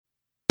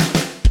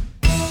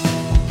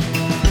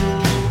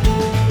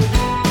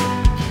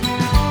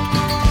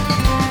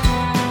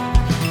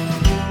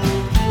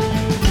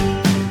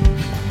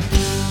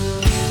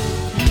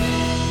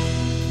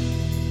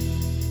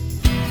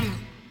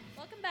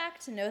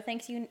No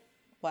Thank You.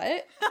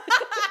 What?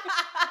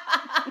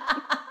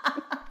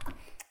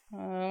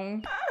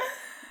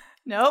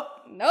 Nope.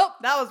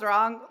 That was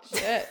wrong.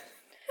 Shit.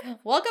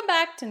 Welcome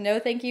back to No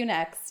Thank You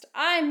Next.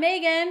 I'm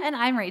Megan. And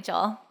I'm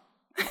Rachel.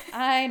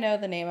 I know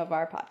the name of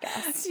our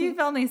podcast. You've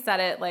only said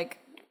it like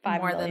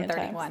 5 more than million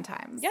 31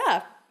 times.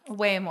 Yeah.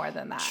 Way more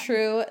than that.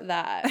 True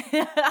that.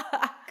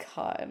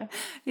 God.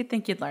 You'd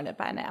think you'd learn it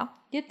by now.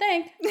 You'd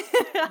think.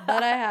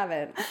 But I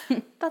haven't.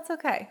 That's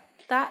okay.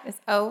 That is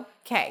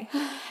okay.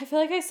 I feel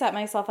like I set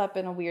myself up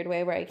in a weird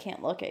way where I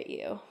can't look at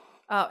you.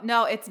 Oh,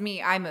 no, it's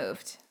me. I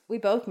moved. We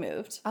both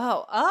moved.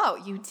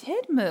 Oh, you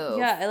did move.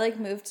 Yeah, I like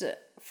moved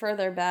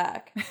further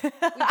back. We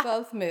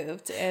both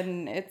moved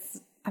and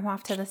I'm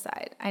off to the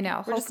side. I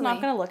know. We're just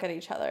not going to look at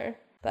each other.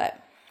 But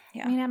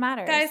yeah. I mean, it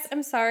matters. Guys,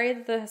 I'm sorry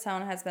that the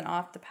sound has been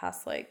off the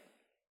past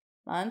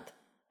month.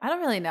 I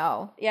don't really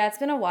know. Yeah, it's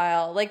been a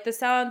while. Like the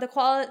sound, the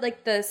quality,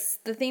 like the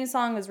theme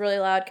song was really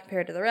loud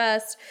compared to the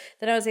rest.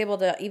 Then I was able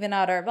to even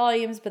out our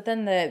volumes, but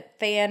then the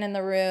fan in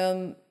the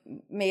room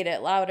made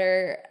it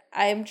louder.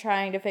 I'm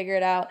trying to figure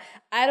it out.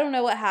 I don't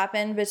know what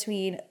happened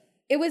between.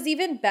 It was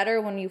even better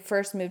when you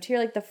first moved here.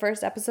 Like the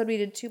first episode, we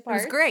did 2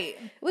 parts. It was great.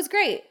 It was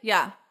great.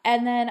 Yeah.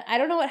 And then I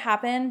don't know what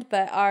happened,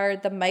 but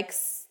the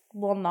mics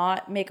will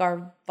not make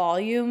our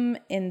volume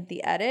in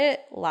the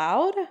edit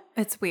loud.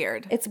 It's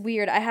weird. It's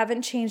weird. I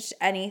haven't changed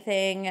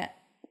anything.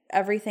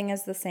 Everything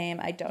is the same.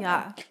 I don't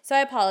know. So I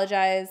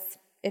apologize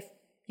if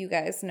you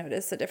guys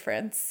notice a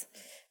difference.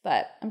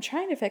 But I'm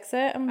trying to fix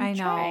it. I know.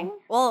 Trying.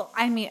 Well,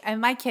 I mean, and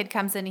my kid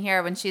comes in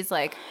here when she's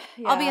like,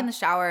 I'll be in the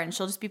shower and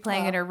she'll just be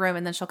playing in her room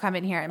and then she'll come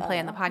in here and play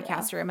in the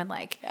podcast room and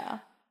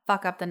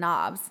fuck up the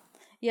knobs.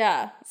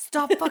 Yeah.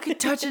 Stop fucking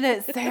touching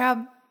it,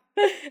 Sam.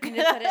 You need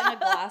to put it in a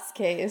glass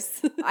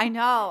case. I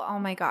know. Oh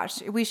my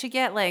gosh. We should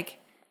get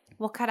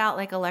we'll cut out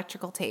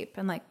electrical tape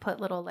and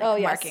put little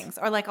markings.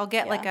 Or I'll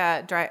get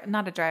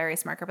not a dry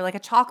erase marker, but a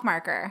chalk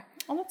marker.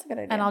 Oh, that's a good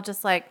idea. And I'll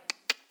just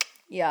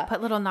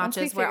put little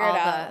notches where all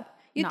the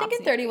You'd think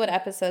in 31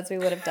 episodes we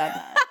would have done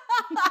that.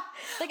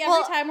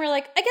 Every time we're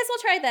like, I guess we'll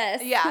try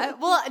this. Yeah.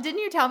 Well, didn't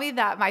you tell me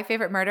that My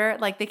Favorite Murder,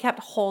 they kept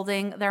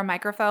holding their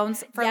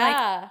microphones for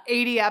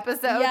 80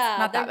 episodes? Yeah.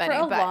 Not that many,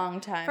 for a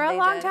long time. For a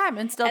long time.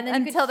 And still, and then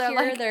until you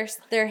could hear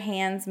their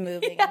hands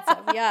moving and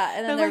stuff. Yeah.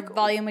 And then their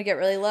volume would get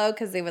really low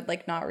because they would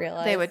not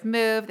realize. They would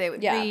move. They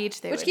would reach.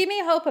 Which gave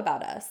me hope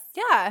about us.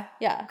 Yeah.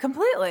 Yeah.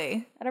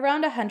 Completely. At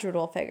around 100,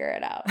 we'll figure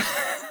it out.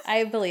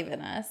 I believe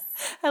in us.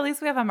 At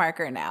least we have a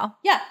marker now.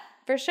 Yeah.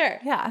 For sure.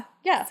 Yeah.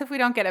 Yeah. So if we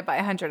don't get it by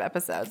 100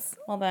 episodes.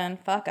 Well, then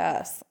fuck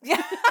us.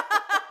 Yeah.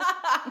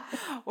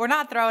 We're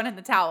not throwing in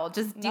the towel.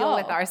 Just deal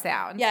with our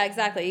sound. Yeah,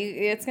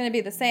 exactly. It's going to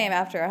be the same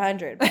after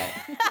 100.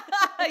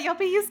 But you'll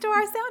be used to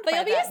our sound. But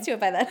you'll be used to it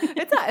by then.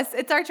 It's us.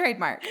 It's our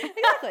trademark.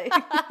 Exactly.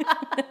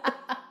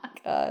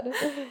 God.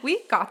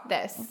 We got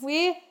this.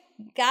 We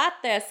got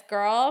this,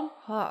 girl.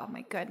 Oh,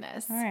 my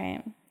goodness. All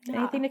right.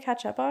 Anything to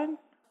catch up on?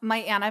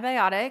 My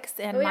antibiotics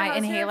and my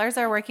inhalers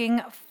are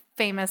working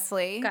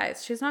famously.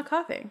 Guys, she's not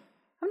coughing.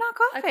 I'm not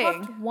coughing. I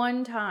coughed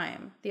one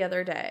time the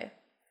other day.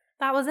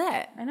 That was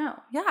it. I know.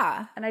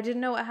 Yeah. And I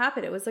didn't know what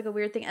happened. It was a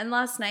weird thing. And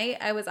last night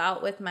I was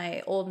out with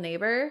my old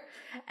neighbor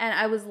and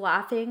I was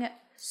laughing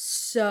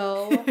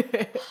so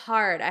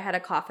hard. I had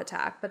a cough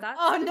attack. But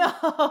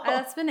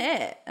that's been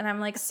it. And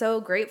I'm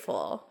so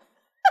grateful.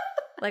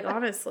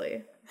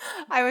 Honestly.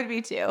 I would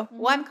be too. Mm-hmm.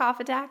 One cough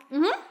attack.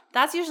 Mm-hmm.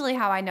 That's usually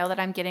how I know that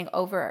I'm getting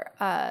over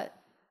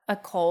a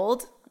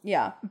cold.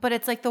 Yeah. But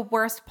it's the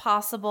worst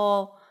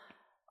possible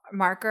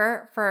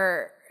marker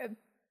for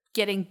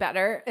getting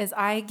better is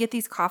I get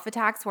these cough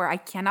attacks where I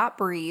cannot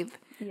breathe.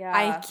 Yeah.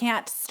 I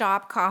can't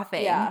stop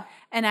coughing. Yeah.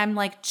 And I'm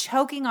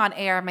choking on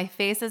air. My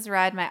face is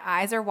red. My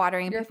eyes are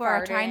watering. People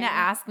are trying to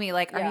ask me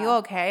are you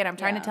okay? And I'm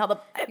trying to tell them.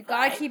 You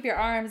gotta keep your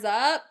arms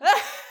up.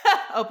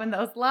 Open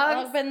those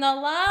lungs. Open the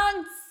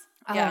lungs.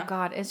 Oh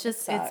God. It's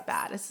just, it's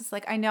bad. It's just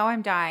I know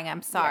I'm dying.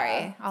 I'm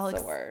sorry.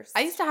 It's the worst.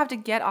 I used to have to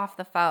get off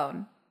the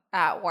phone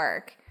at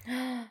work.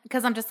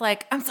 Because I'm just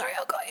I'm sorry,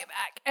 I'll call you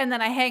back. And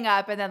then I hang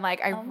up and then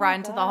I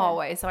run to the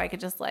hallway so I could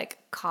just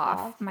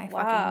cough my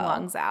fucking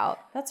lungs out.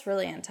 That's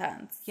really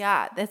intense.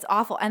 Yeah, it's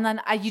awful. And then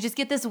you just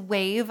get this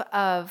wave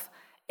of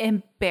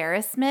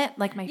embarrassment.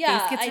 My face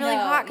gets really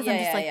hot because I'm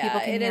just people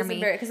can hear me.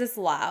 Because it's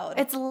loud.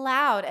 It's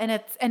loud and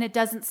it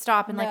doesn't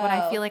stop. And when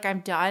I feel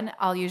I'm done,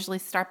 I'll usually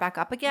start back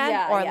up again.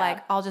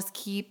 I'll just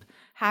keep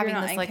having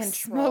this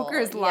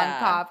smoker's lung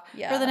cough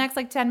for the next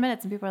 10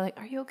 minutes. And people are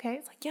are you okay?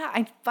 It's yeah,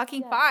 I'm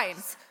fucking fine.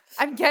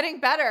 I'm getting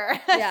better.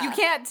 Yeah. You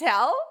can't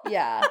tell?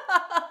 Yeah.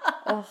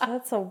 Oh,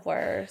 that's the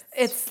worst.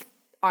 It's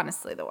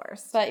honestly the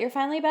worst. But you're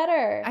finally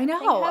better. I know.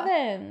 Thank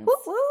heavens. Woo,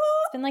 woo.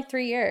 It's been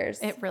 3 years.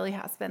 It really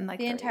has been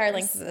the entire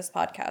length of this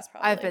podcast,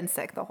 probably. I've been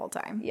sick the whole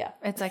time. Yeah.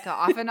 It's an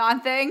off and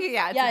on thing.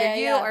 Yeah. It's either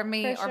you or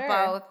me or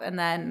both. And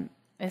then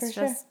it's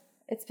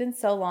It's been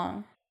so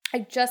long. I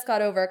just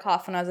got over a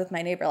cough when I was with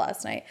my neighbor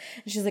last night.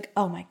 And she's like,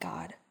 oh my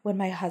God, when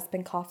my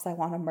husband coughs, I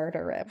want to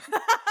murder him.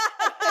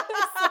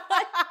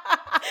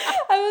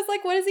 I was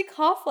like, what does he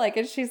cough like?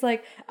 And she's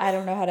like, I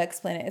don't know how to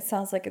explain it. It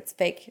sounds like it's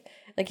fake.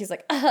 He's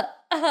like,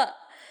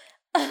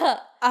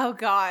 Oh,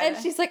 God. And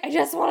she's like, I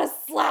just want to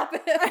slap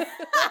him.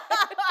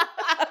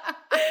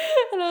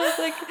 And I was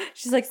like,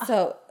 she's like,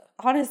 so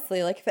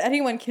honestly, like if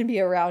anyone can be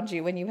around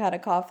you when you've had a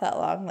cough that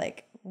long,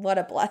 like what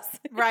a blessing.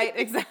 Right,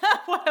 exactly.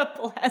 What a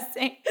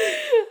blessing.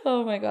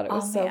 Oh my God, it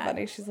was so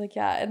funny. She's like,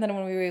 yeah. And then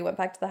when we went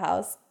back to the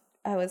house,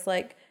 I was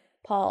like,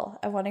 Paul,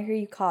 I want to hear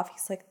you cough.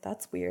 He's like,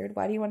 that's weird.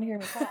 Why do you want to hear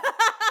me cough?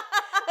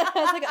 I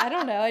was like, I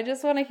don't know. I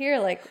just want to hear,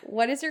 like,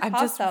 what is your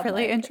cough sound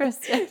like? I'm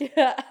just really interested.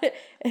 Yeah.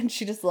 And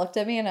she just looked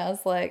at me and I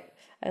was like,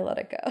 I let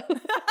it go.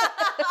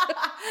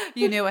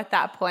 You knew at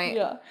that point.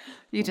 Yeah.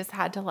 You just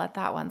had to let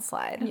that one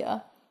slide.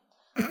 Yeah.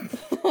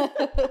 But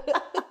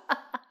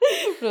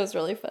it was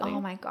really funny.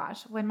 Oh my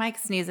gosh. When Mike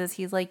sneezes,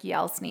 he's like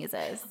yell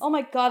sneezes. Oh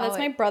my God, that's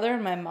my brother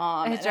and my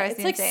mom. It drives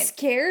me insane. Like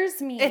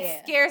scares me.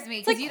 It scares me.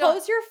 It's like,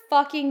 close your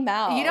fucking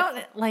mouth. You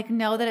don't like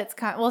know that it's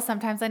coming. Well,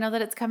 sometimes I know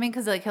that it's coming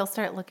because like he'll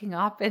start looking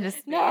up and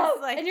just no,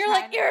 like, and you're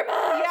like,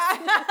 earmuffs.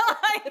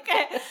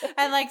 Yeah.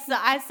 And like so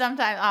I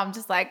sometimes I'm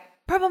just like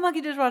purple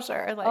monkey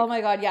dishwasher. Like, oh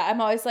my God, yeah.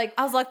 I'm always like,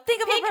 I was like,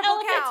 think of pink a purple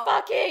elephant's cow.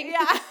 fucking.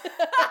 Yeah.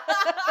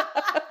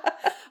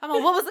 I'm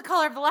like, what was the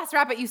color of the last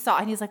rabbit you saw?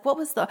 And he's like, what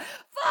was the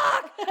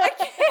fuck? I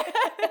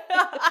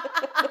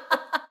can't.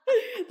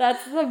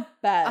 That's the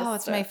best. Oh,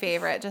 it's my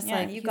favorite. Just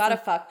like you gotta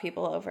fuck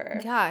people over.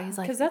 Yeah, he's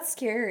like, because that's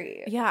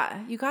scary. Yeah,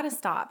 you gotta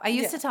stop. I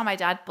used to tell my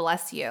dad,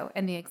 bless you,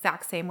 in the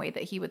exact same way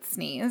that he would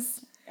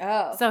sneeze.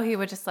 Oh, so he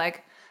would just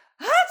like,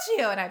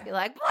 you, and I'd be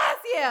like, bless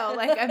you,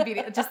 like I'm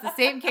beating just the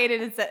same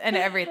cadence and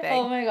everything.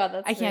 Oh my God,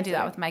 that's I can't do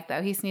that with Mike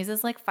though. He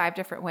sneezes like 5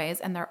 different ways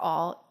and they're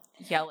all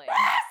yelling.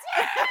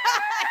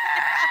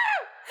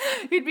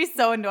 He'd be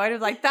so annoyed.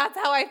 Of like, that's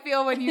how I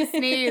feel when you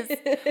sneeze.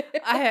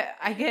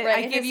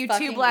 I give you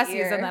 2 bless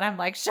yous and then I'm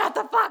like, shut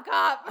the fuck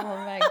up. Oh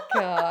my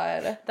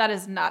God. That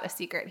is not a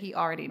secret. He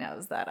already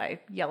knows that I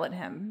yell at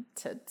him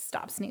to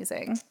stop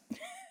sneezing.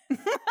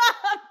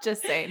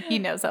 Just saying. He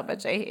knows how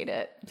much I hate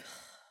it.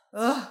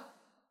 Ugh.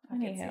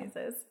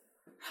 Sneezes.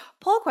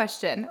 Poll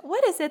question.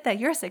 What is it that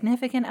your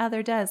significant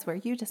other does where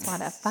you just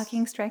want to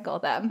fucking strangle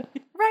them?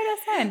 Write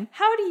us in.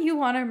 How do you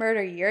want to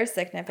murder your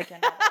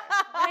significant other?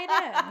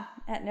 Write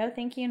in at No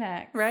Thank You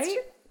Next. Right?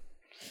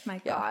 My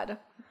God.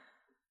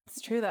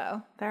 It's true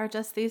though. There are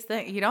just these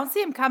things. You don't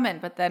see them coming,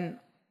 but then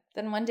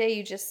one day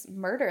you just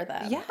murder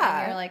them. Yeah.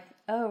 And you're like,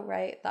 oh,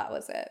 right. That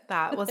was it.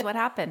 That was what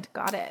happened.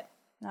 Got it.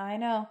 Now I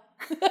know.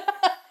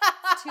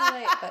 Too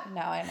late, but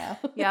now I know.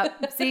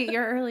 Yep. See,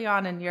 you're early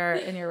on in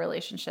your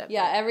relationship.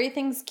 Yeah,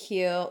 everything's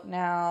cute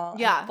now.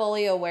 Yeah. I'm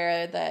fully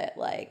aware that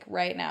like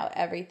right now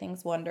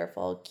everything's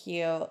wonderful,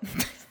 cute,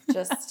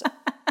 just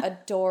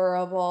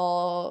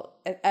adorable.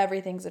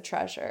 Everything's a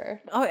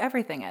treasure. Oh,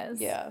 everything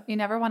is. Yeah. You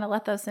never want to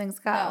let those things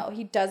go. No,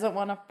 he doesn't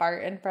want to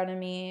fart in front of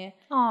me.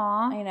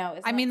 Aw. I know.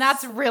 I mean,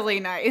 that's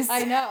really nice.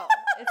 I know.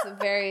 It's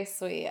very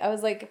sweet. I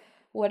was like,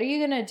 what are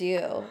you going to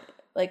do?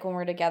 Like when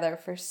we're together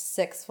for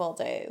 6 full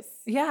days.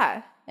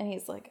 Yeah. And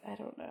he's like, I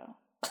don't know.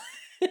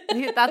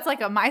 That's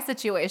like my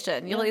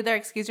situation. You'll either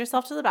excuse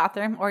yourself to the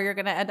bathroom or you're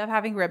going to end up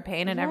having rib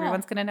pain and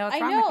everyone's going to know what's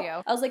wrong with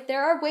you. I was like,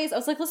 there are ways. I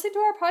was like, listen to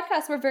our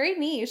podcast. We're very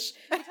niche.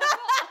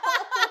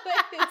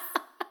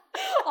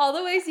 All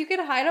the ways you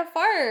can hide a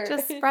fart.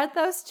 Just spread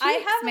those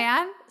cheeks,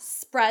 man.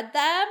 Spread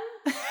them.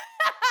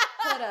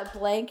 Put a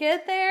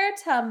blanket there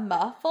to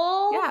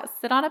muffle. Yeah,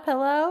 sit on a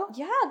pillow.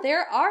 Yeah,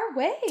 there are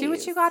ways. Do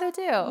what you got to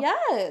do.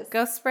 Yes.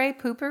 Go spray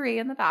poopery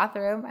in the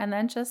bathroom and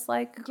then just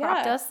like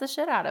crop dust the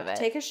shit out of it.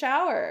 Take a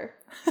shower.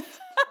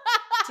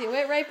 Do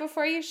it right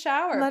before you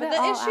shower. But the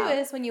issue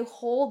is when you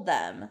hold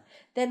them,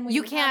 then when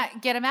you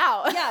can't get them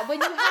out. Yeah, when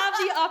you have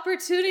the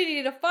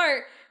opportunity to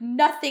fart,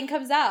 nothing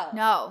comes out.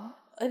 No.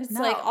 It's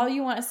like all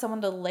you want is someone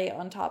to lay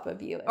on top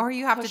of you. Or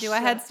you have to do a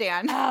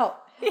headstand.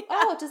 Out. Yeah.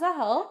 Oh, does that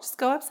help? Just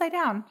go upside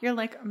down. You're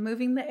like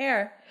moving the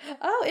air.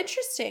 Oh,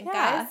 interesting,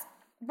 guys.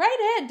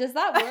 Write in. Does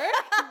that work?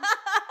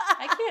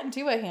 I can't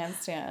do a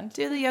handstand.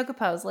 Do the yoga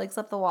pose, legs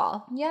up the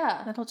wall.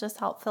 Yeah. That'll just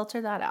help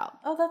filter that out.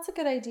 Oh, that's a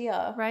good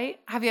idea.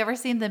 Right? Have you ever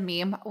seen the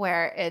meme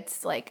where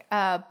it's like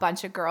a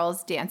bunch of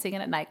girls dancing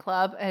in a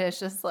nightclub and it's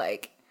just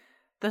like,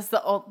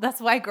 that's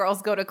why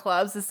girls go to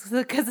clubs, is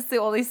because it's the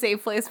only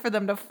safe place for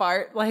them to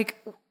fart,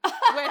 like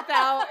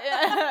without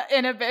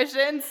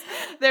inhibitions.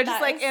 They're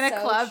just like in a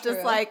club,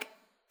 just like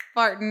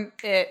farting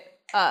it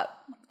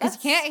up. Because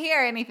you can't hear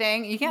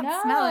anything. You can't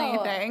smell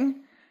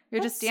anything.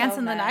 You're just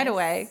dancing the night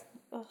away.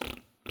 Ugh.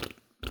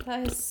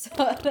 That is so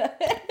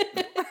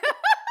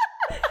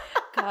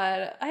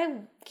God,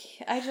 I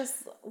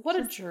just, what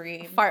a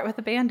dream. Fart with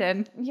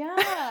abandon.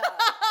 Yeah.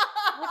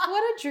 Like,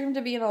 what a dream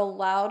to be in a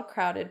loud,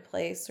 crowded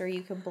place where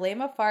you can blame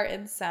a fart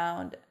in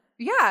sound.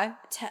 Yeah.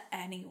 To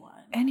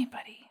anyone.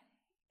 Anybody.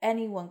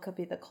 Anyone could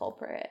be the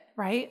culprit.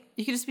 Right?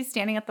 You could just be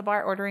standing at the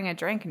bar ordering a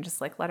drink and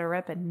just like let her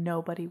rip and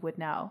nobody would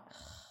know.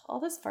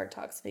 All this fart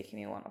talk's making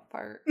me want to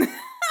fart.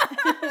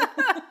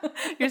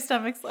 Your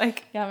stomach's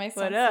like, yeah, my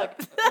stomach's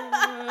like.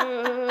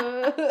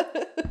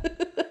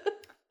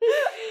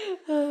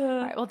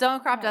 All right, well,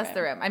 don't crop dust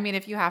the room. I mean,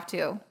 if you have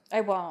to.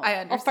 I won't. I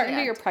understand. I'll fart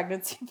into your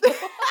pregnancy.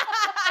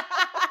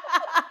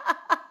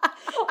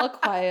 I'll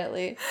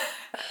quietly.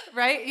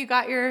 Right? You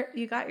got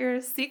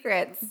your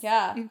secrets.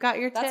 Yeah. You've got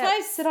your tips. That's why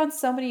I sit on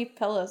so many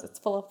pillows. It's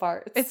full of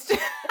farts. It's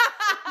just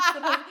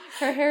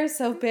her hair is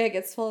so big.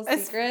 It's full of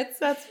secrets.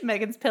 That's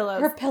Megan's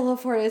pillows. Her pillow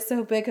fort is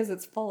so big because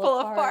it's full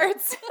of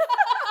farts.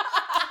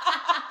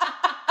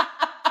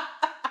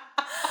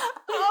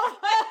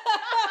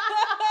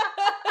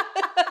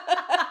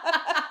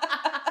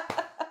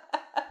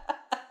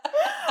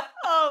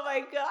 Oh my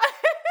God.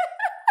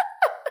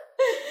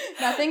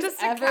 Nothing's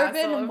ever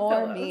been more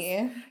pillows.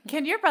 Me.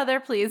 Can your brother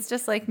please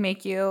just like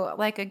make you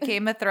like a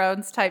Game of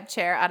Thrones type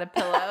chair out of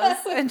pillows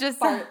and just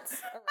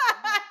farts?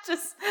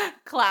 Just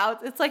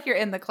clouds. It's like you're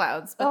in the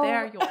clouds, but they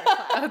are your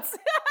clouds.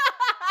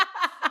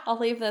 I'll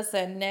leave this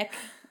in, Nick.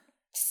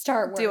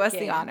 Start working. Do us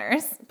the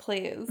honors.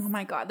 Please. Oh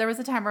my God. There was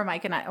a time where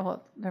Mike and I, a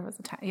long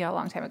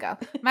time ago.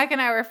 Mike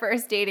and I were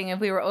first dating and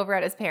we were over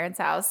at his parents'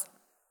 house.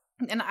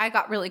 And I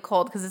got really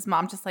cold because his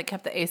mom just like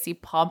kept the AC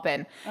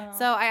pumping. Oh.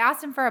 So I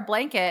asked him for a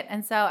blanket.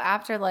 And so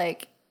after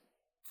like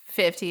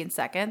 15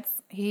 seconds,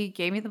 he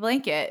gave me the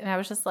blanket. And I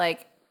was just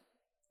like,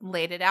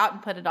 laid it out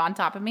and put it on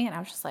top of me. And I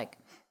was just like,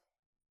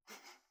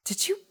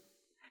 Did you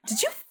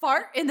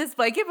fart in this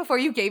blanket before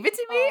you gave it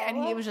to me?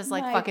 And he was just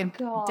like fucking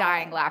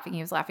dying laughing.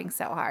 He was laughing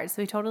so hard.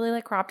 So he totally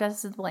like cropped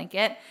us his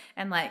blanket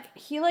and like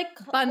he like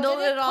bundled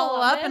it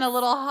all up in a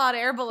little hot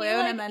air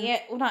balloon and then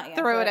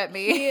threw it at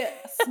me. He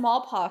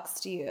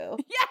smallpoxed you.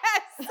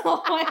 Yes.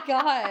 Oh my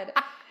God.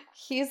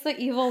 He's the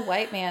evil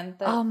white man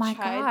that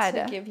tried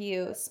to give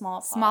you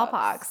smallpox.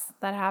 Smallpox.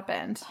 That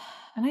happened.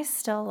 And I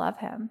still love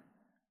him.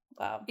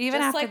 Wow. Even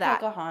just after like that.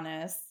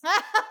 Pocahontas.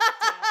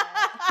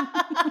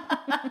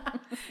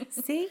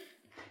 See?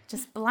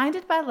 Just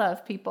blinded by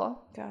love,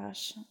 people.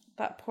 Gosh.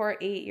 That poor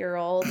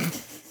 8-year-old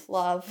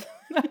love.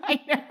 I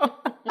know.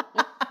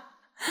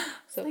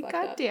 So like,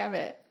 God damn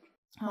it.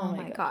 Oh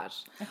my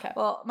gosh. Okay.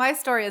 Well, my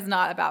story is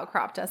not about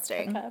crop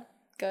dusting. Okay.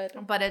 Good.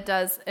 But it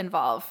does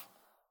involve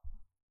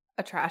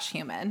a trash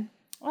human.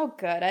 Oh,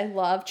 good. I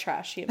love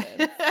trash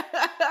humans.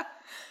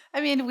 I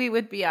mean, we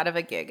would be out of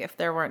a gig if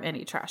there weren't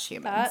any trash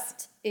humans.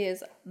 That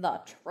is the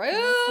truth.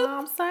 That's what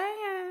I'm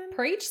saying.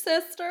 Preach,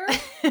 sister.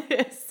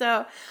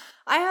 So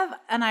I have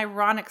an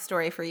ironic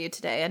story for you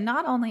today. And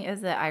not only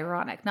is it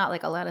ironic, not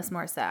like Alanis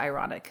Morissette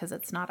ironic, because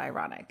it's not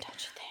ironic. Don't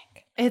you think?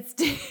 It's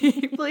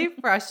deeply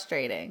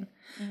frustrating.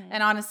 Mm-hmm.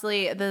 And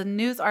honestly, the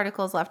news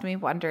articles left me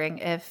wondering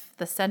if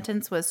the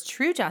sentence was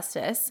true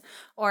justice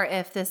or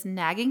if this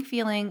nagging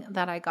feeling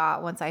that I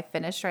got once I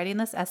finished writing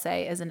this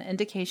essay is an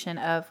indication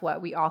of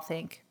what we all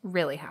think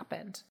really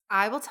happened.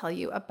 I will tell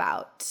you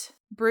about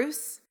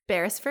Bruce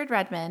Beresford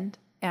Redmond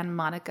and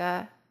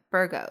Monica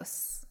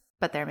Burgos,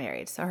 but they're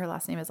married, so her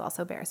last name is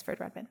also Beresford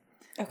Redmond.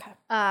 Okay.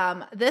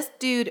 This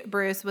dude,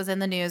 Bruce, was in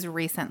the news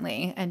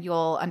recently, and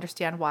you'll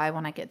understand why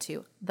when I get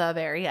to the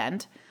very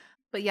end.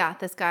 But yeah,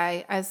 this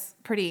guy is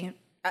pretty,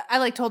 I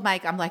like told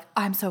Mike, I'm like,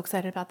 I'm so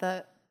excited about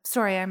the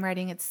story I'm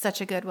writing. It's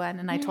such a good one.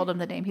 And I told him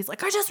the name. He's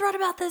like, I just wrote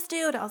about this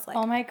dude. I was like,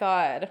 oh my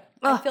God.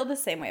 I feel the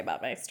same way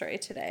about my story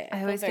today.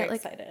 I always feel very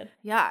excited.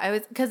 Yeah,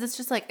 because it's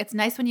just like, it's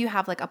nice when you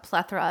have like a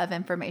plethora of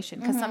information.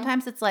 Because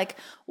sometimes it's like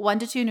 1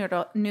 to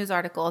 2 news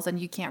articles and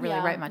you can't really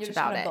write much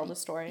about it. Build a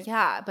story.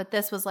 Yeah, but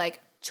this was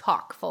like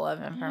chock full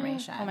of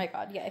information. Oh my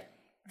God, yay.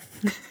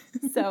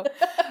 So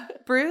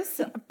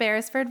Bruce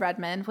Beresford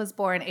Redmond was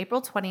born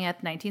April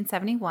 20th,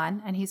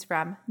 1971, and he's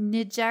from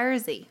New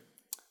Jersey.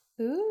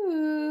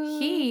 Ooh.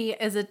 He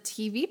is a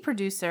TV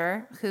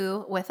producer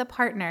who, with a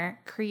partner,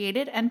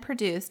 created and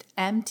produced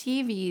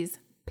MTV's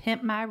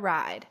Pimp My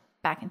Ride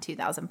back in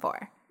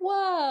 2004.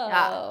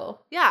 Whoa.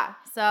 Yeah.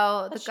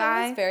 So the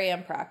guy was very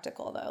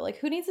impractical though. Like,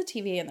 who needs a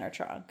TV in their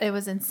trunk? It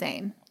was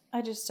insane.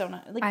 I just don't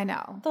know. Like, I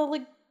know.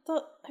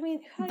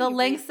 The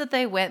lengths that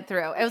they went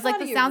through. It was like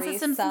the sound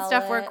systems and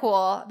stuff were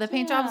cool. The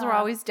paint jobs were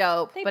always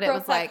dope. But it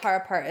was like that car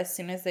apart as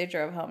soon as they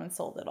drove home and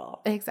sold it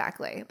all.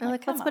 Exactly. They're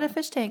like, let's put a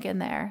fish tank in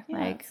there.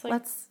 Yeah,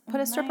 let's put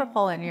a stripper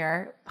pole in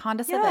your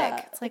Honda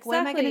Civic. It's like, what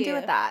am I going to do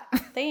with that?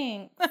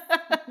 Thanks.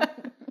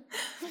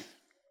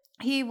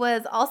 He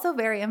was also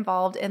very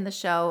involved in the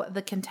show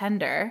The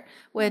Contender,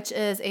 which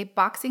is a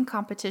boxing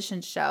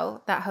competition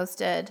show that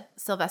hosted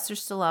Sylvester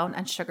Stallone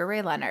and Sugar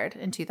Ray Leonard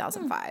in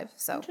 2005.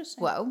 So,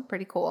 whoa,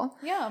 pretty cool.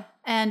 Yeah.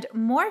 And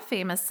more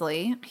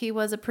famously, he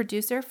was a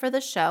producer for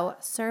the show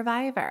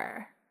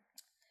Survivor.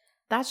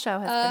 That show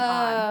has been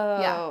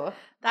on. Yeah.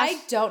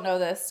 I don't know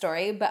this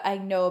story, but I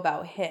know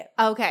about him.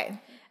 Okay.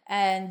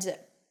 And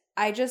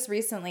I just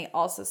recently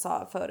also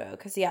saw a photo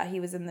because, he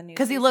was in the news.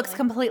 Because he looks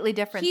completely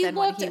different than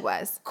what he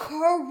was.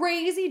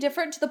 Crazy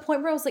different to the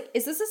point where I was like,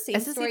 is this the same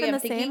story I'm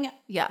thinking? Same?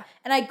 Yeah.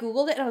 And I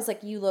Googled it and I was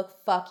like, you look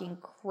fucking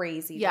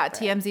crazy different.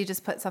 TMZ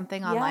just put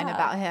something online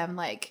about him,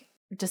 like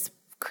just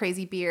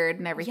crazy beard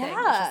and everything.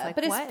 Yeah, like,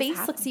 but his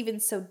face looks even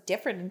so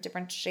different in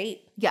different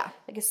shape. Yeah.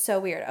 Like, it's so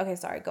weird. Okay,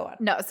 sorry, go on.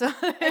 No, so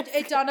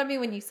it dawned on me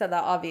when you said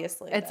that,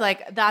 obviously. It's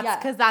like, that's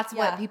because that's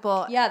what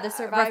people the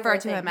Survivor refer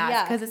to him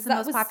as, because it's the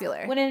most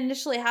popular. When it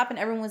initially happened,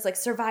 everyone was like,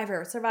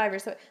 Survivor,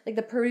 so like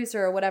the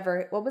producer or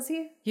whatever. What was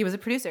he? He was a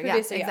producer, yeah,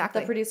 exactly.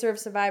 The producer of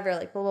Survivor,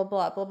 like blah, blah,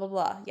 blah, blah, blah,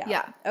 blah.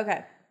 Yeah.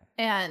 Okay.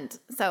 And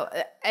so,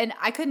 and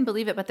I couldn't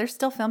believe it, but they're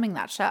still filming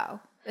that show.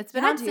 It's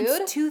been on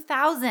since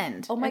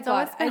 2000. Oh my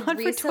God. I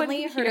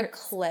recently heard a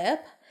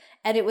clip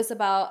and it was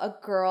about a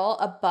girl,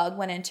 a bug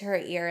went into her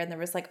ear and there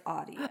was like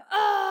audio.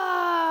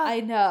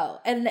 I know.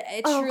 And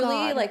it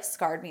truly like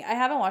scarred me. I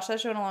haven't watched that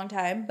show in a long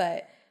time,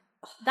 but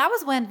that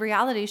was when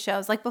reality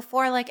shows, like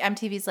before like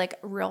MTV's like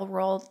Real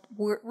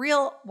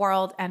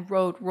World and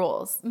Road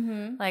Rules.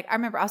 Mm-hmm. Like I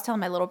remember I was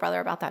telling my little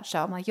brother about that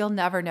show. I'm like, you'll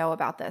never know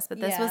about this.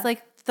 But this was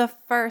like the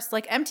first,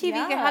 like MTV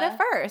had it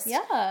first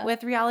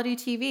with reality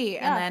TV.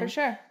 Yeah, and then for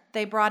sure.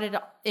 They brought it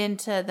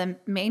into the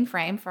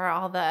mainframe for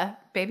all the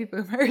baby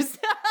boomers.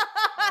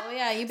 Oh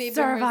yeah, you baby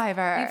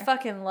Survivor. Boomers, you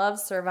fucking love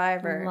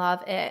Survivor.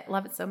 Love it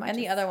so much. And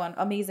the other one,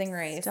 Amazing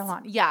Race. Still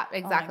on. Yeah,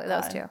 exactly.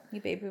 Those two. You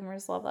baby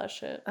boomers love that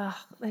shit. Ugh,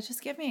 they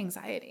just give me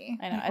anxiety.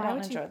 I know. I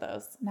don't enjoy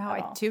those. No,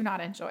 I do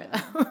not enjoy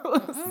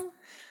those.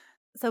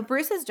 So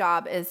Bruce's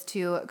job is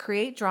to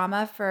create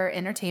drama for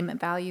entertainment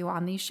value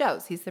on these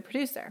shows. He's the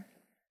producer.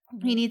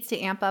 He needs to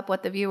amp up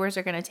what the viewers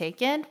are going to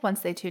take in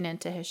once they tune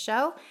into his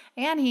show,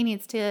 and he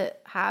needs to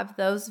have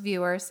those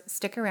viewers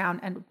stick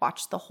around and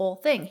watch the whole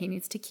thing. He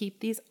needs to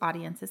keep these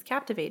audiences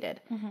captivated.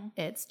 Mm-hmm.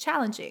 It's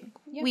challenging.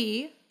 Yep.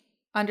 We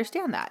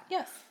understand that.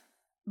 Yes.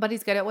 But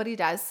he's good at what he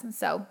does,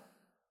 so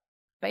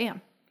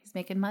bam, he's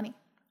making money.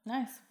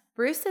 Nice.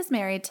 Bruce is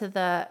married to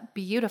the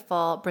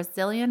beautiful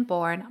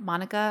Brazilian-born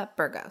Monica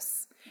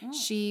Burgos. Oh.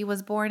 She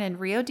was born in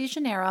Rio de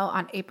Janeiro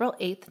on April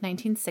 8th,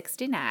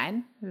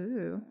 1969.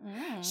 Ooh.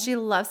 She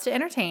loves to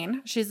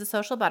entertain. She's a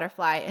social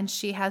butterfly, and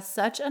she has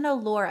such an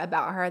allure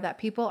about her that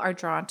people are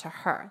drawn to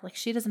her. Like,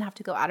 she doesn't have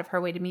to go out of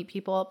her way to meet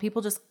people.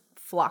 People just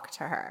flock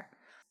to her.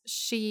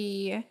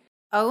 She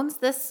owns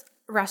this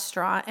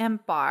restaurant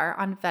and bar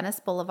on Venice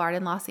Boulevard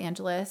in Los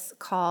Angeles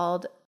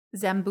called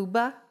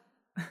Zamboomba.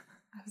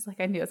 I was like,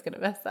 I knew I was going to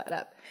mess that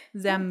up.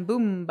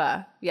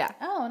 Zamboomba. Yeah.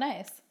 Oh,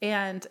 nice.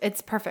 And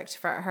it's perfect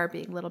for her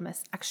being Little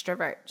Miss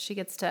Extrovert. She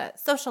gets to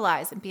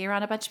socialize and be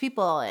around a bunch of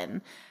people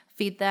and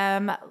feed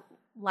them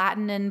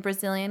Latin and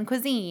Brazilian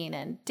cuisine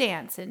and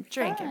dance and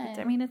drink.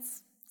 I mean,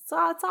 it's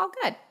all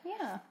good.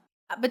 Yeah.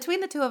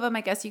 Between the two of them,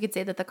 I guess you could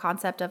say that the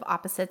concept of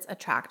opposites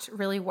attract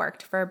really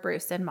worked for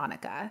Bruce and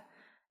Monica.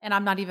 And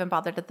I'm not even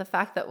bothered at the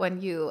fact that when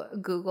you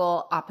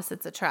Google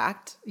opposites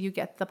attract, you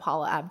get the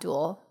Paula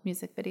Abdul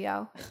music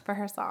video for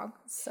her song.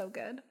 So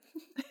good.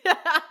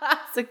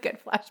 It's a good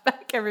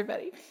flashback,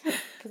 everybody.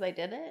 Because I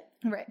did it.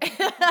 Right.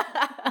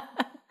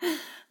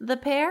 The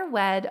pair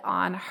wed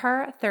on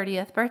her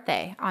 30th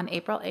birthday on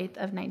April 8th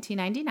of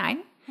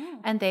 1999.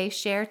 And they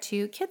share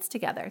 2 kids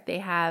together. They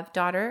have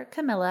daughter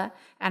Camilla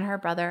and her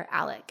brother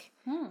Alec.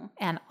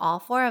 And all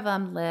 4 of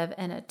them live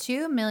in a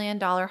 $2 million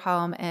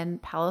home in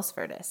Palos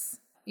Verdes.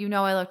 You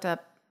know, I looked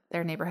up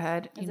their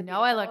neighborhood.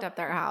 I looked up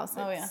their house.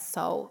 Oh, yeah.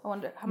 So I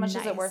wonder, how much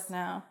is it worth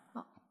now?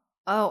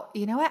 Oh,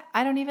 you know what?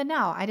 I don't even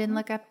know. I didn't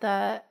look up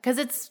because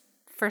it's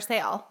for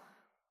sale.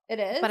 It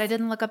is? But I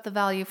didn't look up the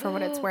value for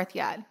what it's worth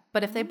yet.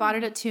 But if they bought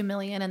it at $2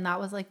 million and that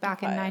was like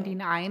back in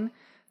 99,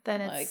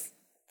 then it's like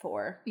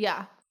 4.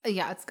 Yeah.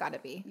 Yeah, it's got to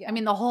be. Yeah. I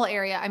mean, the whole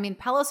area. I mean,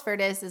 Palos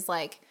Verdes is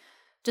like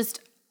just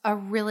a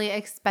really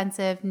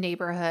expensive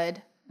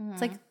neighborhood. Mm-hmm.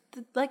 It's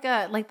like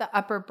the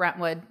Upper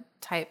Brentwood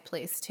type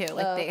place too.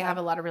 Like they have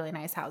a lot of really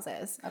nice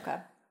houses. Okay.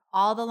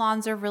 All the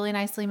lawns are really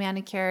nicely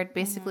manicured.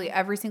 Basically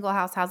every single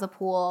house has a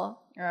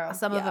pool.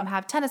 Some of them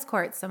have tennis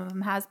courts. Some of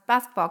them has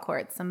basketball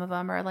courts. Some of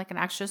them are like an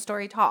extra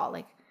story tall.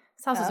 Like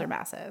these houses are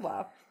massive.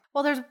 Wow.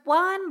 Well, there's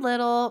one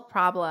little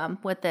problem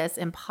with this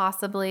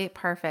impossibly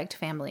perfect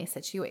family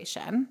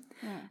situation.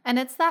 And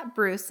it's that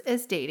Bruce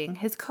is dating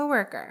his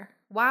coworker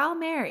while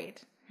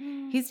married.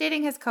 He's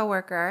dating his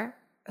coworker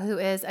who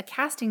is a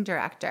casting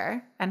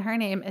director, and her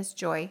name is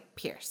Joy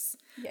Pierce.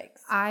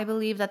 Yikes. I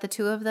believe that the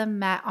 2 of them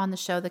met on the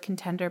show The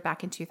Contender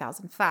back in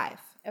 2005.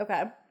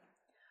 Okay.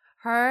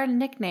 Her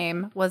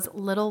nickname was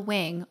Little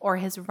Wing, or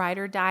his ride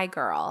or die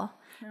girl.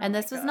 And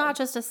this was not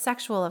just a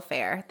sexual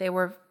affair. They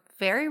were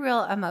very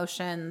real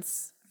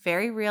emotions,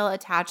 very real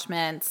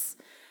attachments.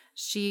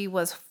 She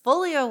was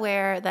fully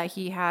aware that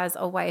he has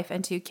a wife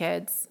and 2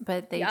 kids,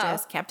 but they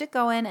just kept it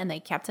going and they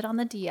kept it on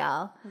the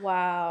DL.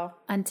 Wow.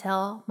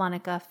 Until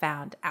Monica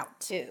found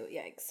out. Ew,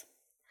 yikes.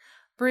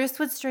 Bruce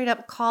would straight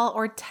up call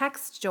or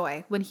text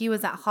Joy when he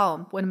was at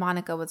home when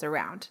Monica was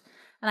around.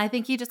 And I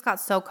think he just got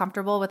so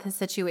comfortable with his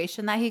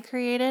situation that he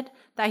created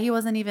that he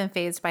wasn't even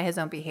fazed by his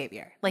own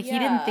behavior. Like he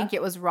didn't think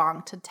it was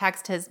wrong to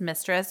text his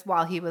mistress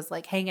while he was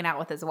like hanging out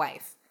with his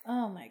wife.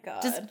 Oh my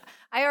God.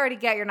 I already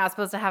get you're not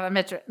supposed to have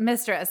a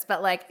mistress,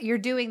 but like you're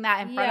doing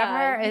that in front of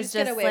her is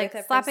just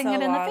like slapping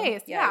it in the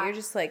face. Yeah. You're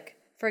just like,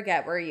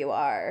 forget where you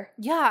are.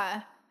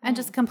 Yeah. And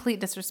just complete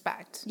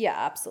disrespect. Yeah,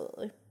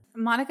 absolutely.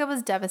 Monica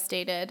was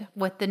devastated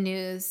with the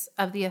news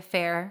of the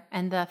affair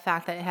and the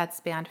fact that it had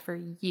spanned for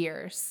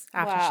years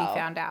after she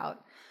found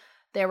out.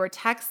 There were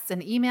texts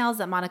and emails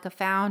that Monica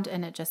found,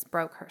 and it just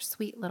broke her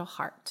sweet little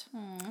heart.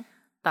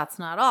 That's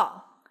not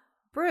all.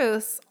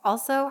 Bruce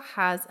also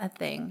has a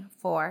thing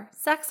for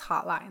sex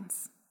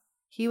hotlines.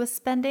 He was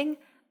spending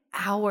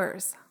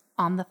hours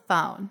on the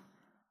phone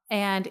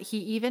And he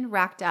even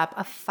racked up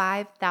a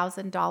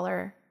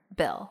 $5,000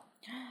 bill.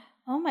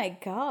 Oh my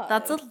God.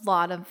 That's a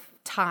lot of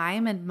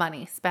time and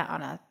money spent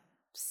on a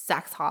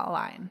sex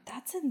hotline.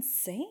 That's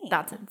insane.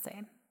 That's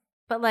insane.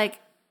 But like,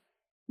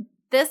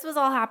 this was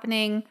all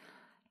happening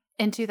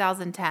in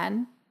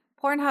 2010.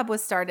 Pornhub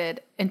was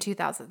started in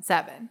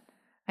 2007.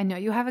 I know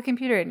you have a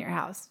computer in your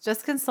house.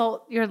 Just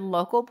consult your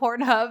local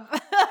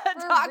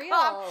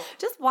Pornhub.com.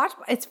 Just watch.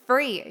 It's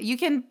free. You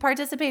can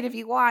participate if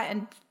you want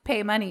and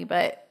pay money,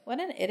 but what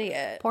an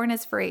idiot. Porn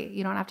is free.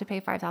 You don't have to pay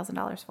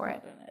 $5,000 for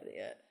it. What an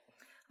idiot.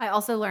 I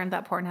also learned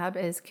that Pornhub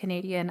is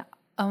Canadian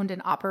owned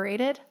and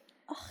operated.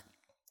 Oh,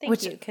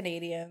 thank you,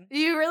 Canadian.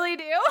 You really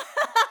do?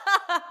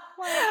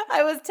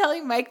 I was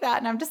telling Mike that,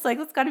 and I'm just like,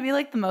 it's got to be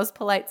like the most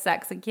polite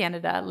sex in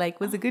Canada. Like,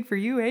 was it good for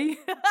you, eh?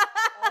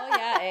 Oh,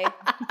 yeah, eh?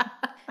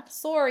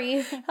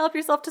 Sorry. Help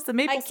yourself to some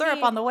maple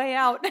syrup on the way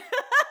out.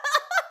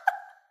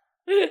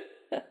 I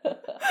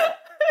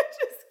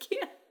just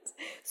can't.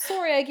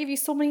 Sorry, I give you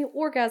so many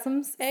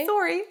orgasms, eh?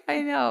 Sorry,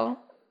 I know.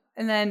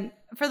 And then,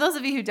 for those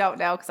of you who don't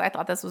know, because I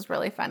thought this was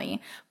really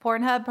funny,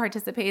 Pornhub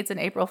participates in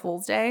April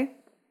Fool's Day.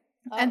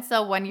 Oh. And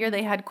so one year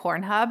they had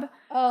Cornhub.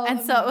 Oh, and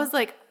so it was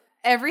like,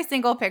 every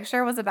single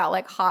picture was about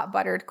like hot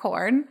buttered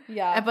corn.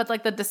 Yeah. But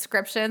like the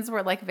descriptions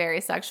were like very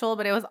sexual,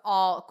 but it was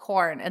all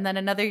corn. And then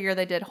another year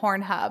they did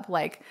Hornhub,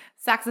 like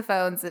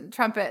saxophones and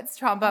trumpets,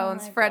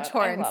 trombones, French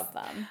horns. I love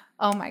them.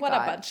 Oh my God. What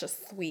a bunch of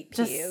sweet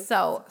peas.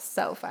 Just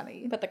so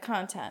funny. But the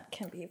content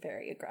can be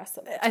very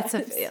aggressive. It's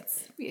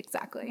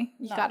exactly.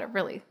 You got to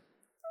really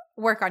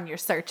work on your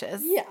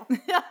searches. Yeah.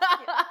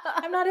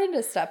 I'm not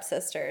into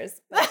stepsisters.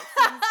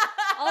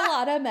 A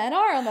lot of men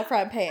are on the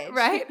front page.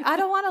 Right? I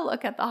don't want to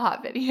look at the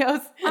hot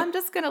videos. I'm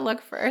just going to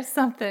look for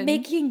something.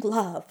 Making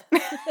love.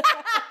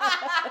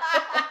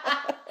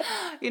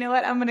 You know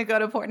what? I'm going to go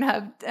to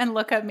Pornhub and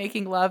look up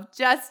making love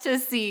just to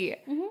see.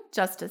 Mm-hmm.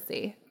 Just to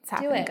see. It's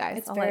happening, guys.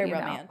 It's very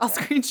romantic. I'll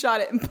screenshot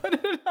it and put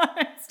it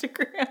on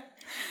Instagram.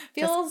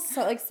 Feels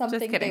like something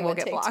just kidding. We'll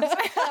get blocked.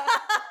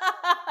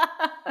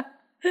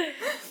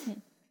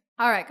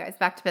 All right, guys.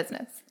 Back to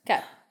business.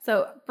 Okay.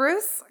 So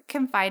Bruce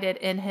confided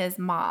in his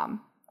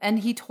mom. And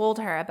he told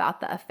her about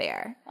the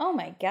affair. Oh,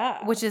 my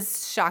God. Which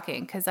is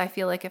shocking because I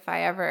feel like if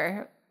I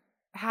ever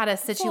had a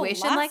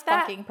situation like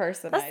that, fucking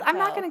person I'm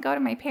not going to go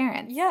to my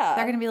parents. Yeah.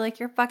 They're going to be like,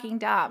 you're fucking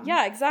dumb.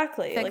 Yeah,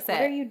 exactly. Fix what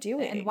are you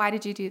doing? And why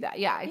did you do that?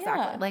 Yeah,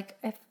 exactly. Yeah. Like,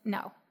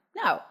 no.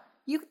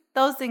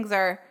 Those things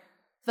are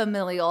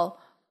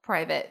familial,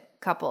 private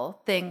couple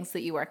things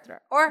that you work through.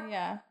 Or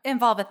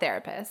involve a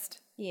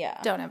therapist. Yeah.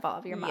 Don't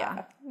involve your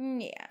mom.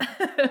 Yeah.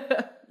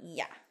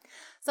 Yeah.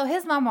 So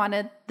his mom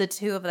wanted the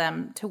two of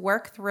them to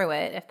work through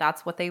it if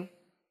that's what they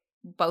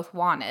both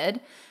wanted.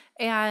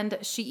 And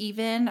she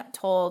even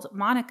told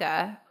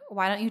Monica,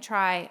 why don't you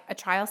try a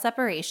trial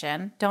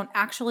separation? Don't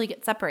actually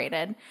get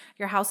separated.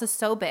 Your house is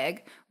so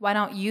big. Why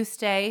don't you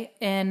stay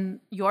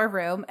in your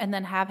room and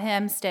then have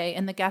him stay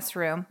in the guest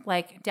room,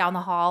 like down the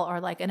hall or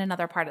like in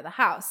another part of the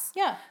house?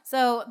 Yeah.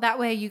 So that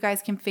way you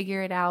guys can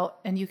figure it out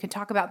and you can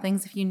talk about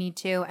things if you need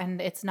to. And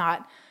it's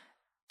not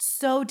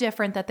so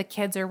different that the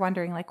kids are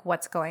wondering like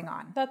what's going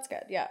on. That's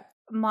good. Yeah.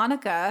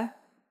 Monica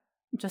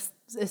just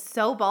is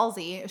so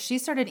ballsy. She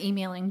started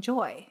emailing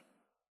Joy,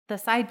 the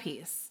side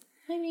piece.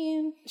 I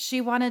mean,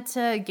 she wanted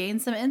to gain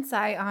some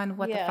insight on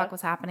what the fuck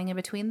was happening in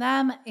between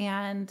them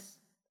and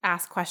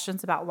ask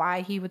questions about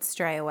why he would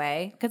stray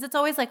away. Because it's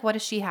always like, what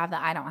does she have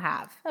that I don't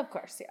have? Of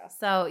course, yeah.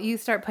 So you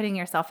start putting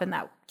yourself in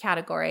that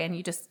category and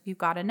you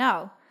got to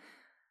know.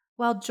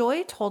 Well,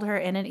 Joy told her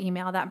in an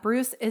email that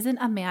Bruce isn't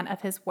a man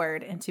of his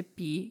word and to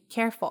be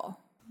careful.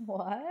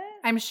 What?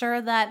 I'm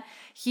sure that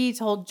he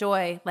told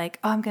Joy, like,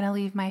 oh, I'm going to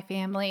leave my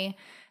family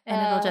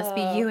and it'll just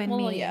be you and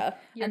me. Yeah.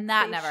 And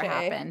that never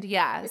happened.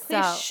 Yeah.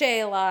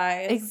 Cliche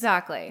lies.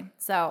 Exactly.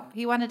 So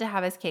he wanted to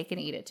have his cake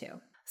and eat it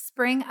too.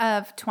 Spring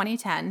of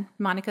 2010,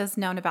 Monica's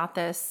known about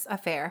this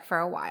affair for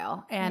a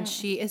while, and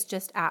she is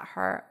just at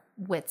her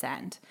wit's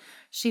end.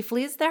 She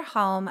flees their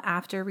home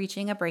after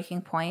reaching a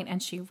breaking point,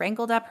 and she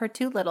wrangled up her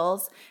two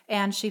littles,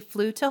 and she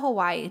flew to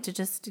Hawaii to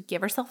just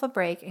give herself a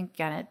break and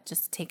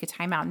just take a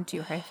time out and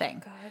do her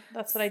thing. God,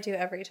 that's what I do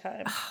every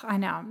time. I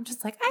know. I'm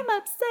just like, I'm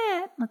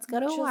upset. Let's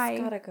go to Hawaii.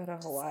 Just gotta go to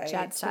Hawaii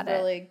to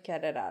really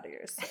get it out of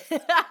your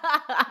system.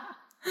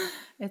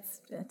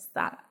 It's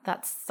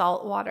that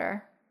salt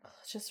water.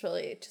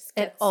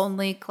 It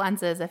only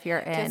cleanses if you're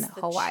in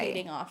Hawaii.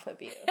 Cheating off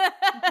of you.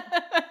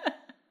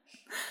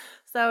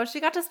 So she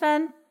got to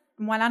spend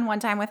one-on-one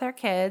time with her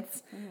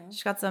kids. Mm-hmm.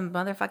 She got some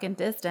motherfucking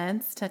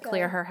distance to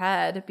clear her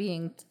head,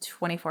 being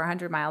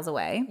 2,400 miles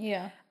away.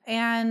 Yeah.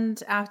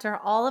 And after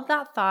all of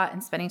that thought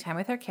and spending time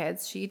with her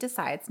kids, she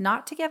decides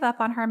not to give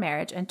up on her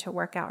marriage and to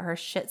work out her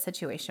shit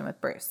situation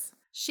with Bruce.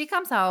 She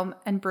comes home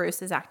and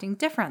Bruce is acting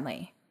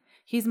differently.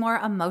 He's more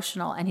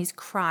emotional and he's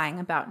crying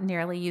about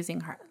nearly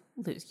losing her,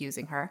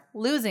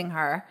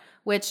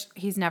 which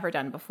he's never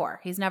done before.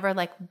 He's never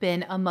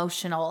been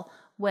emotional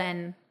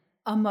when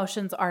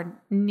emotions are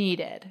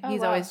needed.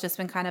 He's always just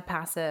been kind of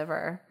passive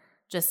or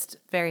just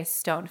very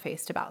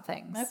stone-faced about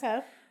things. Okay.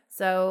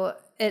 So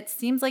it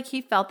seems like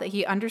he felt that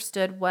he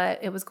understood what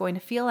it was going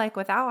to feel like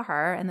without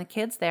her and the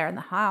kids there in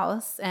the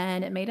house,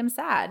 and it made him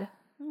sad.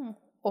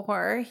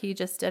 Or he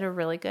just did a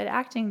really good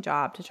acting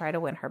job to try to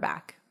win her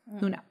back.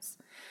 Who knows?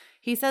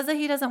 He says that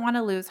he doesn't want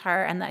to lose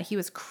her and that he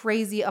was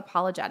crazy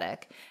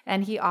apologetic,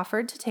 and he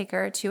offered to take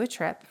her to a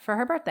trip for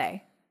her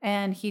birthday.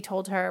 And he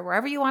told her,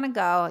 wherever you want to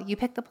go, you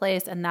pick the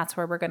place, and that's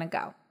where we're going to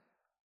go.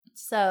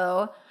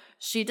 So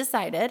she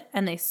decided,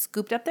 and they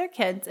scooped up their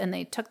kids, and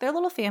they took their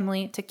little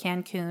family to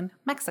Cancun,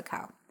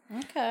 Mexico.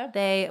 Okay.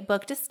 They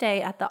booked a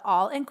stay at the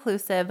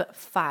all-inclusive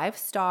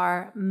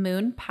 5-star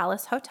Moon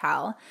Palace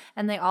Hotel,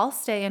 and they all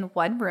stay in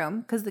one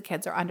room because the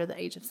kids are under the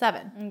age of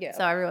 7. Yeah.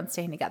 So everyone's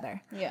staying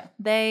together. Yeah.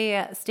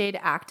 They stayed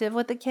active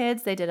with the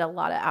kids. They did a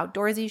lot of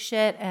outdoorsy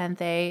shit, and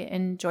they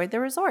enjoyed the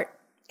resort.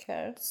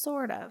 Okay.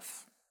 Sort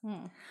of.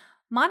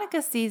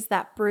 Monica sees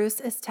that Bruce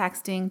is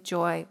texting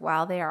Joy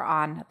while they are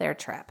on their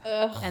trip.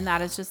 Ugh. And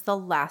that is just the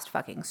last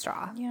fucking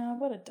straw. Yeah,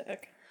 what a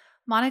dick.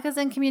 Monica's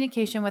in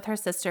communication with her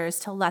sisters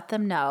to let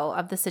them know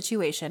of the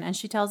situation, and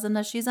she tells them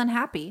that she's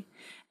unhappy.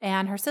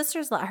 And her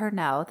sisters let her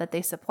know that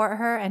they support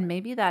her and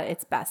maybe that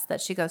it's best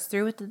that she goes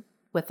through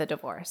with the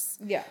divorce.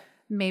 Yeah.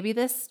 Maybe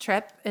this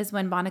trip is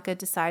when Monica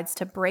decides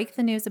to break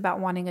the news about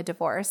wanting a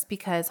divorce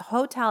because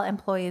hotel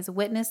employees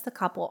witnessed the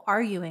couple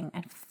arguing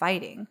and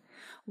fighting.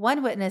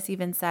 One witness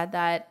even said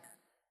that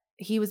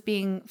he was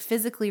being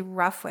physically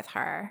rough with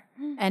her,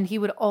 and he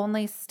would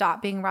only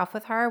stop being rough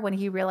with her when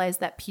he realized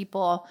that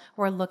people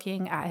were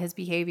looking at his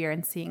behavior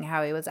and seeing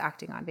how he was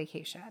acting on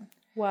vacation.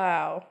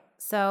 Wow.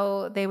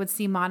 So they would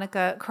see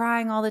Monica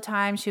crying all the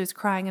time. She was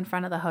crying in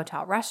front of the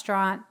hotel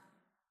restaurant,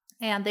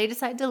 and they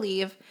decide to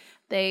leave.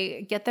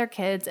 They get their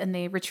kids and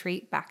they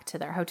retreat back to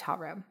their hotel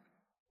room.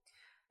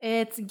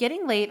 It's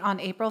getting late on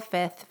April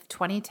 5th,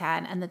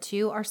 2010, and the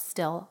two are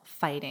still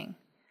fighting.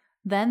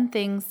 Then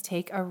things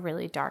take a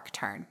really dark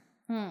turn.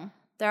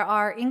 There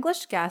are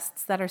English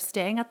guests that are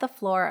staying at the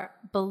floor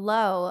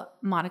below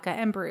Monica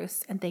and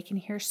Bruce, and they can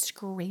hear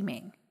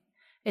screaming.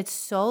 It's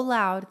so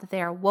loud that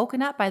they are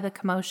woken up by the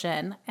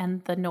commotion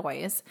and the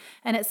noise,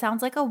 and it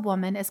sounds like a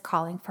woman is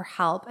calling for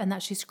help and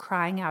that she's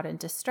crying out in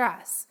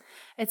distress.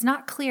 It's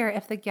not clear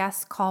if the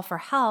guests call for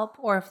help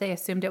or if they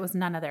assumed it was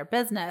none of their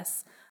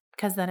business,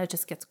 because then it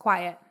just gets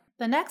quiet.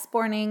 The next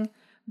morning,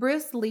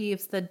 Bruce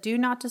leaves the do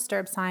not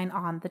disturb sign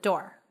on the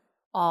door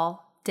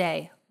all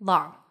day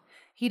long.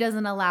 He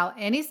doesn't allow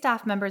any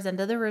staff members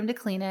into the room to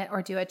clean it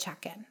or do a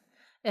check-in.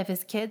 If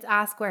his kids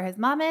ask where his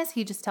mom is,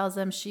 he just tells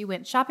them she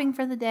went shopping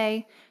for the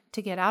day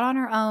to get out on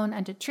her own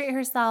and to treat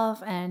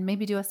herself and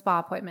maybe do a spa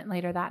appointment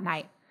later that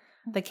night.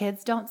 The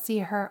kids don't see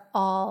her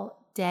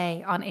all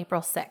day on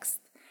April 6th,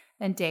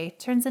 and day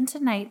turns into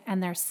night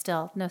and there's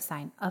still no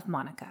sign of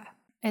Monica.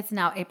 It's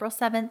now April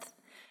 7th.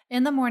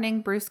 In the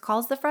morning, Bruce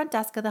calls the front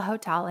desk of the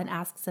hotel and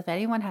asks if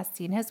anyone has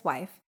seen his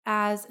wife,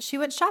 as she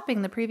went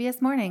shopping the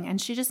previous morning and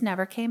she just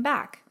never came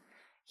back.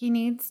 He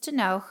needs to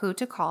know who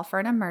to call for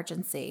an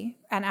emergency,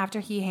 and after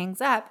he hangs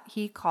up,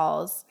 he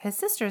calls his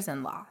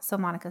sisters-in-law, so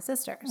Monica's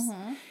sisters.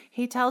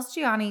 He tells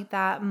Gianni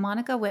that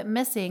Monica went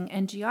missing,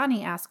 and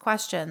Gianni asks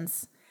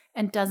questions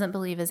and doesn't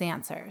believe his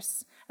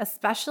answers,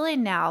 especially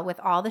now with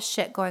all the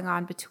shit going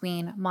on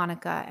between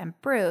Monica and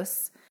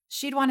Bruce.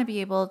 She'd want to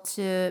be able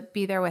to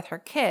be there with her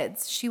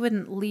kids. She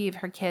wouldn't leave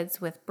her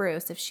kids with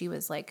Bruce if she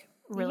was like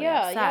really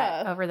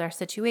upset over their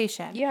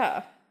situation.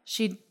 Yeah.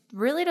 She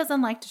really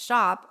doesn't like to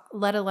shop,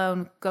 let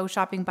alone go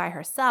shopping by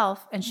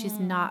herself, and she's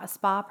not a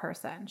spa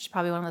person. She's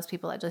probably one of those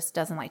people that just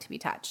doesn't like to be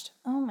touched.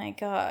 Oh my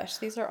gosh,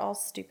 these are all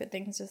stupid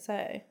things to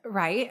say.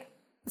 Right?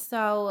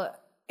 So,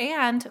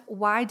 and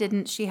why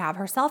didn't she have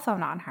her cell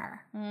phone on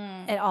her?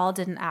 It all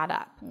didn't add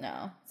up.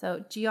 No.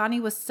 So Gianni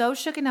was so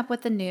shooken up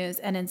with the news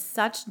and in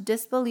such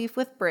disbelief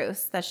with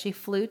Bruce that she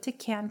flew to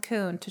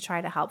Cancun to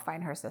try to help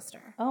find her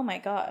sister. Oh my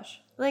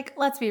gosh. Like,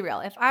 let's be real.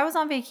 If I was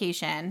on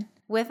vacation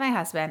with my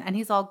husband and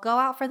he's all, go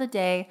out for the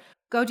day,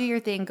 go do your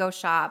thing, go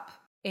shop,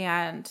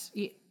 and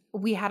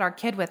we had our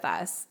kid with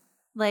us,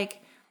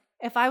 like,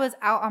 if I was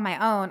out on my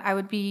own, I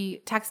would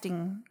be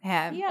texting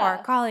him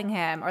or calling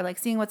him or like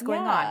seeing what's going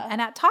on.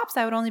 And at tops,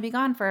 I would only be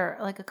gone for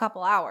like a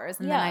couple hours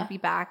and then I'd be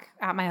back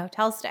at my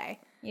hotel stay.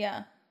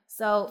 Yeah.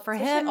 So for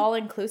him, all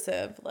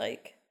inclusive,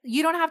 like,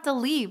 you don't have to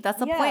leave. That's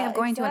the point of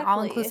going to an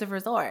all-inclusive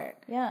resort.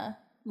 Yeah.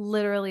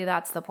 Literally,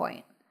 that's the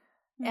point.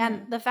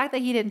 And the fact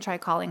that he didn't try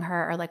calling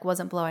her or like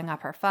wasn't blowing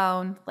up her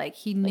phone, like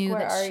he knew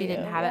that she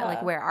didn't have it.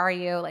 Like, where are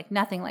you? Like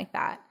nothing like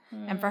that.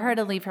 And for her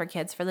to leave her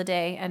kids for the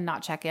day and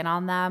not check in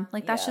on them,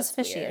 like that's just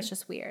fishy. Weird. It's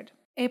just weird.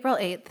 April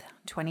 8th,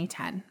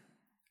 2010.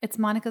 It's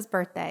Monica's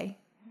birthday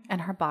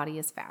and her body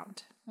is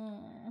found.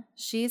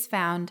 She's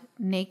found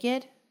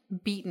naked,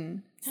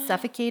 beaten,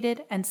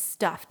 suffocated, and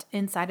stuffed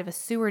inside of a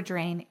sewer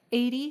drain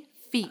 80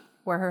 feet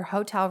where her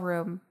hotel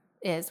room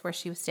is, where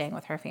she was staying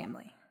with her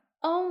family.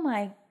 Oh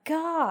my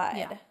God.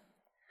 Yeah.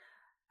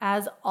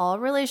 As all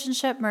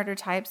relationship murder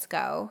types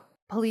go,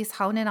 police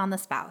hone in on the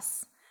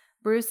spouse.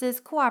 Bruce is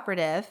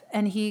cooperative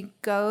and he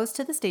goes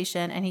to the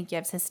station and he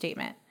gives his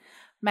statement.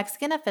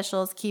 Mexican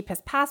officials keep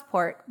his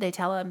passport. They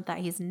tell him that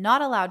he's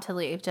not allowed to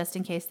leave just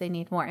in case they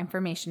need more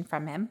information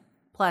from him.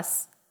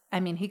 Plus, I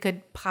mean, he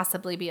could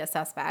possibly be a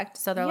suspect.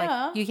 So they're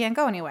like, you can't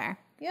go anywhere.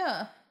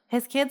 Yeah.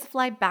 His kids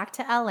fly back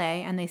to LA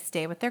and they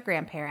stay with their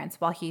grandparents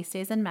while he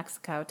stays in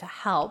Mexico to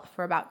help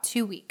for about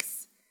 2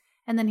 weeks.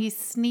 And then he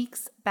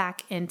sneaks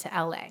back into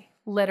LA,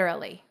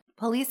 literally.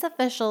 Police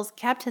officials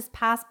kept his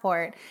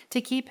passport to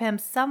keep him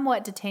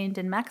somewhat detained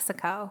in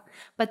Mexico,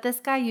 but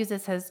this guy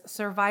uses his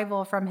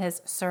survival from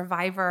his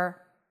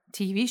Survivor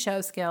TV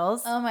show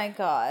skills. Oh my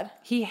God.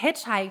 He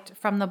hitchhiked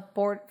from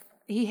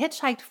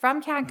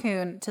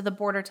Cancun to the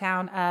border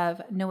town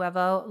of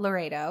Nuevo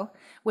Laredo,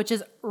 which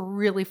is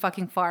really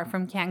fucking far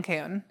from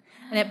Cancun,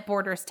 and it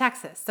borders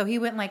Texas. So he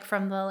went like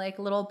from the like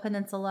little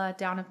peninsula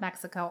down of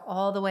Mexico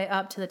all the way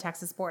up to the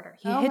Texas border.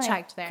 He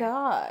hitchhiked there. Oh my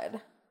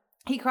God.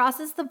 He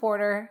crosses the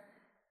border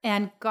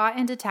and got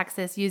into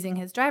Texas using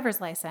his driver's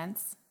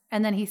license.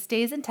 And then he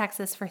stays in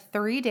Texas for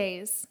 3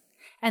 days.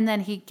 And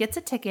then he gets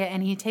a ticket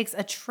and he takes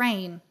a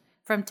train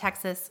from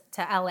Texas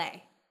to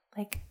LA.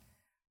 Like,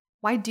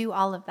 why do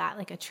all of that?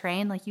 Like a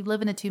train? Like you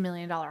live in a $2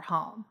 million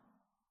home.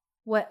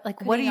 What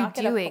are you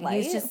doing?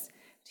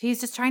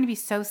 He's just trying to be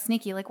so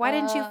sneaky. Like, why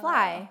didn't you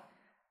fly?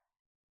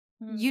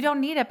 You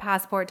don't need a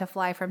passport to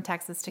fly from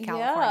Texas to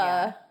California.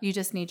 Yeah. You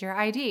just need your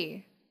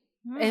ID.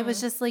 It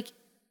was just like,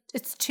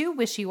 it's too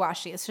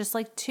wishy-washy. It's just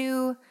like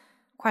too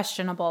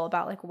questionable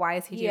about like, why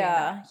is he doing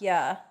that?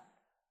 Yeah.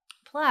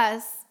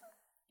 Plus,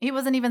 he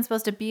wasn't even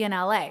supposed to be in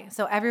LA.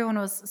 So everyone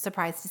was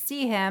surprised to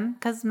see him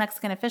because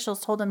Mexican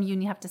officials told him you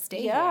have to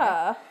stay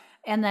here.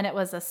 And then it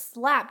was a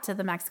slap to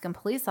the Mexican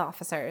police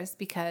officers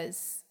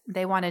because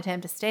they wanted him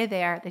to stay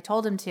there. They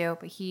told him to,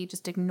 but he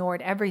just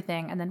ignored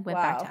everything and then went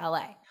back to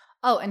LA.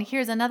 Oh, and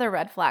here's another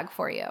red flag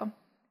for you.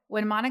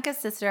 When Monica's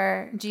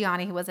sister,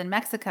 Gianni, was in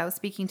Mexico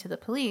speaking to the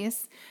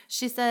police,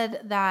 she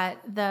said that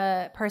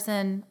the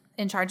person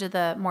in charge of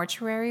the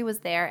mortuary was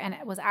there and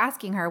was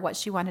asking her what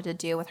she wanted to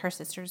do with her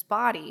sister's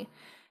body.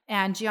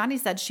 And Gianni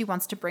said she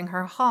wants to bring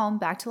her home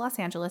back to Los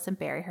Angeles and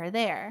bury her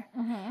there.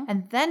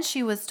 And then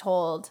she was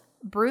told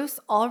Bruce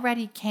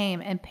already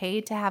came and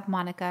paid to have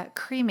Monica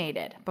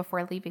cremated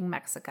before leaving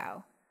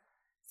Mexico.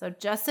 So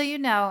just so you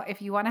know,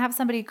 if you want to have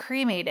somebody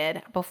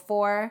cremated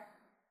before...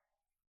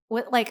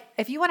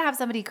 if you want to have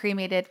somebody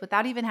cremated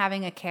without even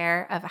having a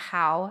care of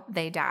how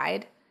they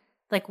died,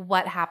 like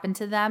what happened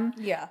to them,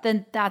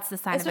 then that's the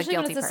sign of a guilty person.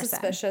 Especially when it's a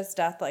suspicious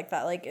death like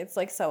that. Like, it's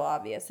like so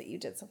obvious that you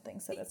did something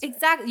sinister.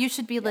 Exactly. You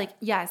should be like,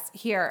 yes,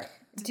 here.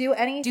 Do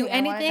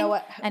anything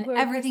and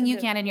everything you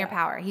can in your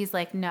power. He's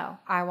like, no,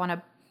 I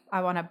want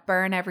to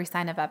burn every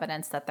sign of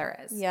evidence that there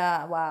is.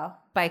 Yeah, wow.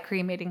 By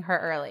cremating her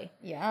early.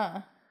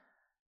 Yeah.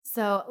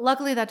 So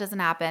luckily that doesn't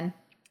happen.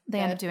 They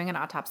end up doing an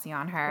autopsy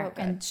on her,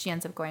 and she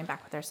ends up going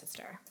back with her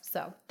sister.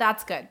 So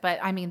that's good. But,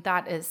 I mean,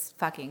 that is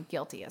fucking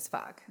guilty as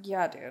fuck.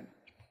 Yeah, dude.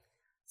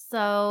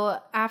 So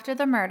after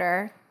the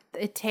murder,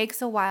 it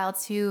takes a while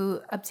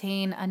to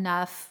obtain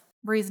enough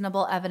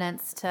reasonable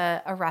evidence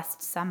to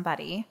arrest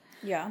somebody.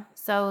 Yeah.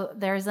 So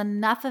there's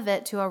enough of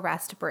it to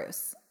arrest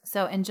Bruce.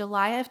 So in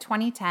July of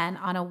 2010,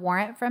 on a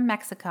warrant from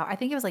Mexico, I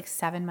think it was like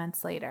 7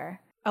 months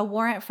later, a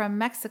warrant from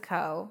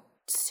Mexico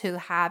to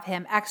have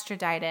him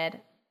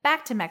extradited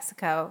back to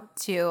Mexico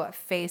to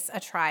face a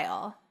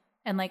trial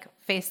and like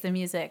face the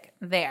music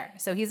there.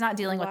 So he's not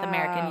dealing with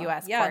American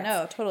U.S. courts. Yeah,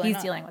 no, totally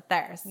He's dealing with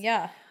theirs.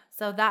 Yeah.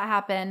 So that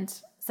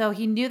happened. So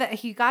he knew that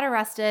he got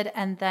arrested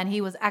and then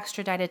he was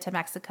extradited to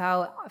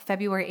Mexico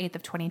February 8th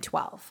of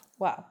 2012.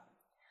 Wow.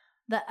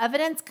 The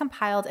evidence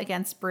compiled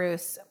against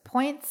Bruce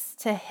points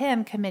to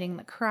him committing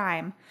the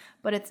crime,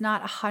 but it's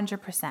not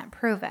 100%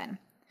 proven.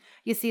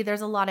 You see,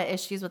 there's a lot of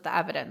issues with the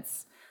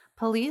evidence.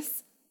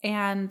 Police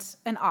and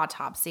an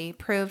autopsy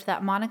proved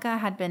that Monica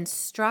had been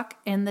struck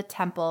in the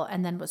temple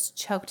and then was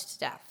choked to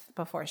death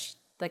before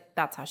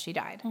that's how she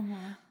died.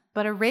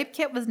 But a rape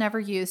kit was never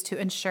used to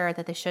ensure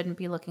that they shouldn't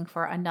be looking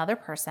for another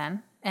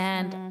person.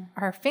 And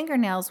her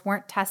fingernails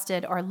weren't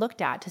tested or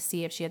looked at to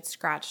see if she had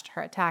scratched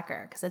her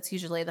attacker, because that's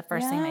usually the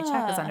first thing they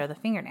check is under the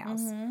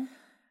fingernails.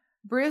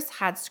 Bruce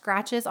had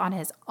scratches on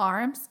his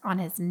arms, on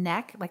his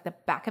neck, like the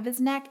back of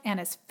his neck, and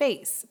his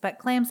face, but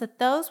claims that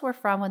those were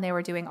from when they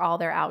were doing all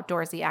their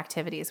outdoorsy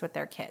activities with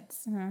their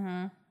kids.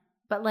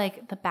 But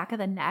like the back of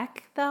the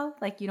neck, though,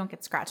 like you don't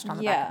get scratched on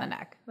the back of the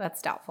neck.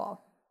 That's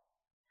doubtful.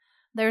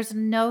 There's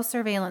no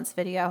surveillance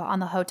video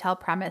on the hotel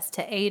premise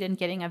to aid in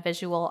getting a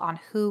visual on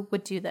who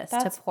would do this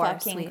to poor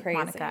sweet crazy.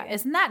 Monica.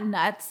 Isn't that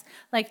nuts?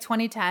 Like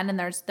 2010 and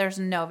there's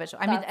no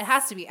visual. I mean, it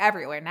has to be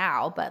everywhere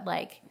now, but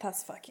like...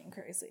 That's fucking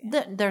crazy.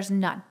 There's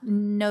none.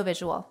 No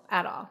visual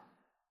at all.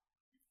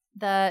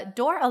 The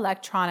door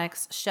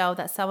electronics show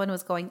that someone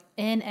was going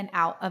in and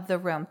out of the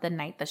room the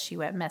night that she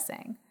went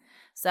missing.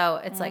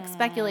 So it's like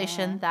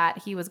speculation that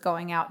he was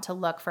going out to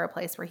look for a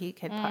place where he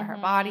could put her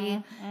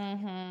body.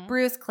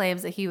 Bruce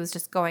claims that he was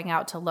just going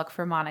out to look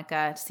for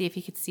Monica to see if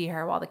he could see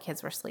her while the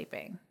kids were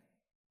sleeping.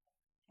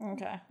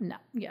 Okay. No.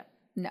 Yeah.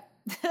 No.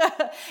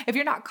 If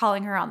you're not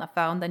calling her on the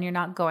phone, then you're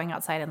not going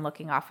outside and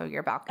looking off of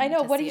your balcony. I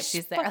know. To what see are you if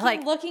she's fucking there.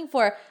 Like, looking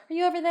for? Are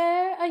you over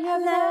there? Are you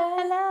over there?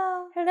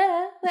 Hello.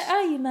 Hello. Where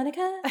are you,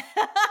 Monica?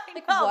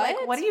 Like, what?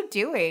 Like, what are you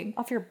doing?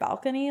 Off your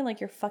balcony?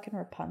 Like you're fucking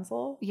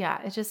Rapunzel? Yeah,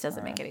 it just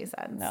doesn't make any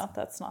sense. No,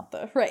 that's not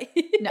the right.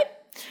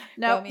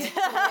 No. Romeo and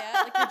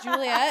Juliet, like you're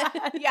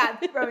Juliet. Yeah,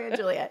 Romeo and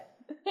Juliet.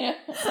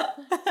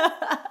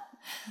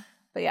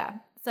 But yeah,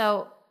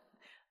 so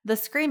the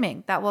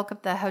screaming that woke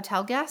up the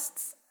hotel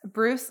guests,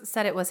 Bruce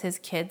said it was his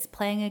kids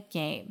playing a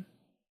game.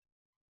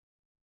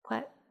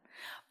 What?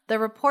 The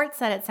report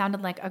said it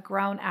sounded like a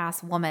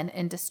grown-ass woman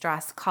in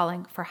distress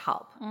calling for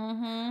help.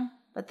 Mm-hmm.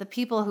 But the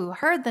people who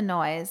heard the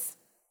noise,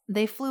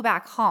 they flew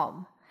back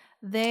home.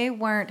 They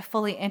weren't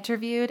fully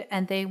interviewed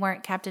and they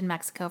weren't kept in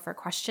Mexico for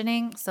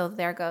questioning, so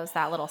there goes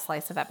that little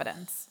slice of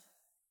evidence.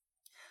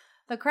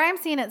 The crime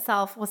scene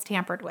itself was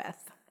tampered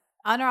with.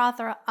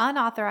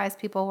 Unauthorized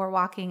people were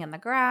walking in the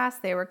grass.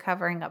 They were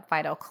covering up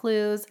vital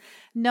clues.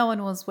 No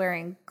one was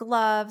wearing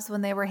gloves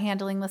when they were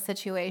handling the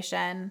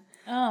situation.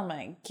 Oh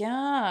my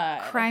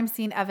God. Crime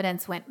scene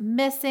evidence went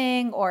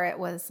missing, or it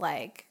was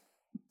like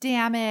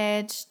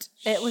damaged.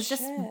 It was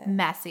just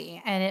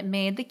messy, and it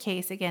made the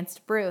case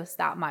against Bruce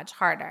that much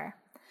harder.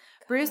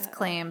 God. Bruce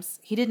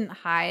claims he didn't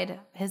hide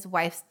his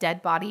wife's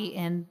dead body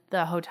in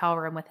the hotel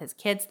room with his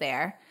kids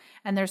there,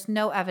 and there's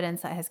no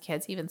evidence that his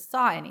kids even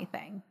saw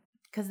anything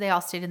because they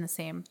all stayed in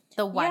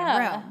the one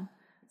room.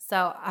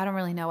 So I don't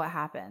really know what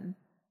happened.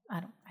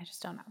 I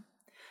just don't know.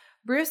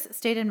 Bruce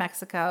stayed in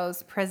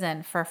Mexico's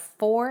prison for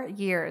 4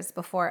 years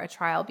before a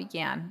trial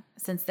began,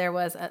 since there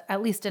was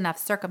at least enough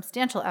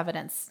circumstantial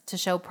evidence to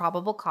show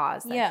probable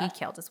cause that he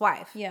killed his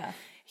wife. Yeah.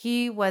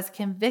 He was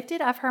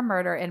convicted of her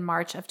murder in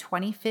March of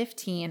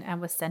 2015 and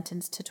was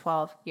sentenced to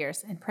 12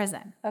 years in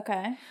prison.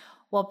 Okay.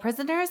 Well,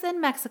 prisoners in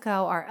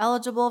Mexico are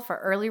eligible for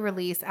early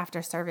release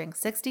after serving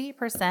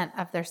 60%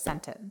 of their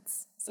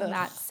sentence. So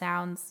that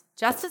sounds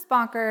just as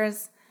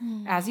bonkers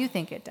as you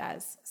think it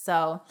does.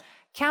 So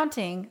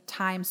counting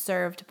time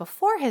served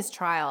before his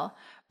trial,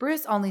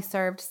 Bruce only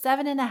served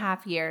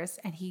 7.5 years,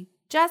 and he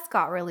just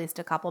got released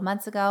a couple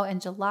months ago in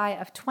July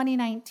of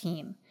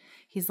 2019.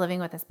 He's living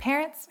with his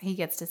parents, he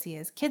gets to see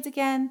his kids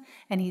again,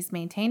 and he's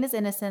maintained his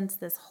innocence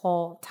this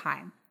whole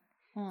time.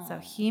 So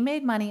he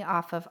made money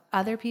off of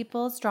other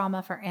people's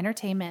drama for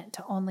entertainment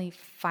to only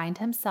find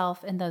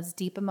himself in those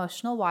deep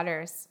emotional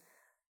waters,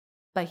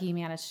 but he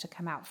managed to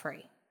come out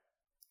free.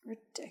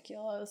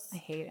 Ridiculous. I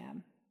hate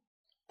him.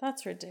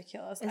 That's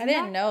ridiculous. I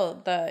didn't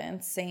know the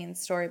insane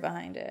story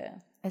behind it.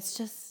 It's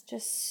just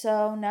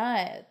so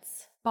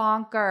nuts.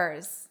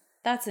 Bonkers.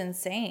 That's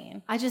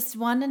insane. I just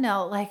want to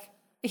know, like,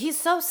 he's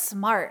so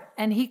smart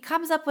and he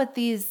comes up with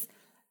these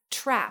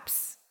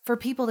traps for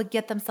people to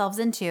get themselves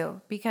into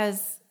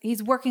because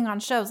he's working on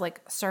shows like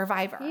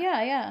Survivor.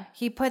 Yeah.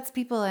 He puts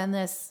people in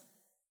this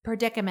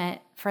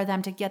predicament for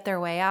them to get their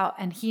way out,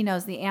 and he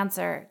knows the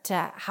answer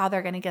to how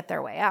they're going to get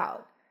their way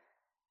out.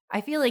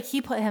 I feel like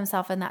he put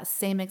himself in that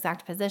same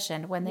exact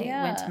position when they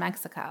went to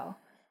Mexico.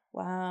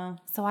 Wow.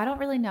 So I don't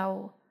really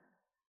know.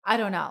 I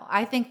don't know.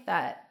 I think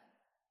that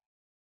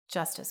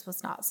justice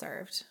was not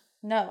served.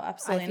 No,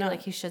 absolutely not. I feel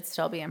like he should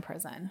still be in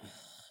prison.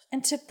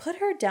 And to put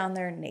her down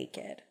there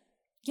naked.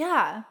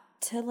 Yeah.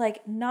 To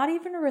like not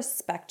even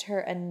respect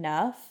her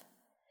enough.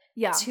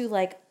 Yeah. To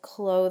like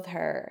clothe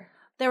her.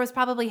 There was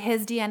probably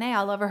his DNA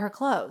all over her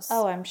clothes.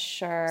 Oh, I'm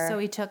sure. So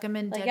he took him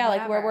and like, did yeah,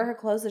 whatever. like where were her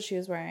clothes that she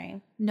was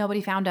wearing?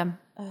 Nobody found him.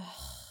 Ugh.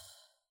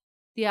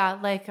 Yeah,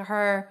 like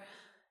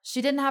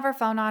she didn't have her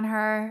phone on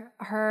her.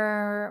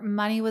 Her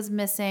money was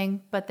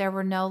missing, but there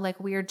were no like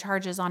weird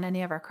charges on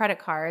any of her credit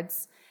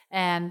cards,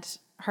 and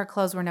her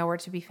clothes were nowhere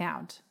to be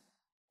found.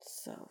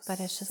 But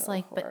it's just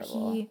like, horrible. But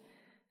he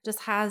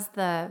just has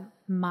the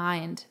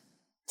mind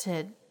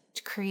to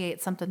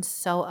create something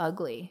so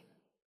ugly.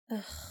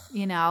 Ugh.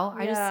 You know,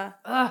 I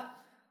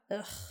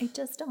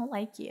just don't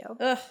like you.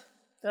 Ugh.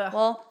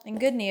 Well, in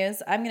good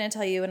news, I'm going to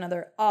tell you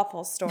another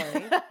awful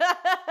story.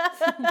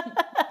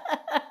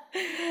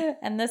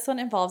 And this one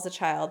involves a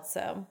child,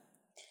 so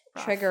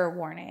trigger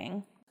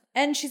warning.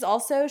 And she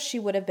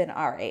would have been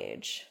our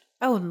age.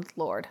 Oh,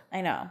 Lord.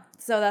 I know.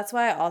 So that's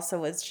why I also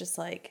was just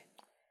like,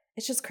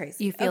 it's just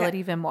crazy. You feel it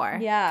even more.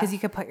 Yeah. Because you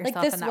could put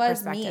yourself in that perspective. Like,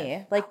 this was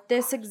me. Like,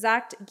 this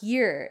exact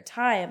year,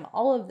 time,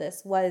 all of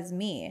this was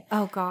me.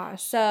 Oh,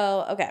 gosh.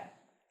 So, okay.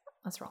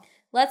 Let's roll.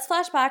 Let's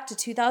flash back to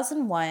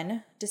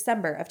 2001,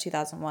 December of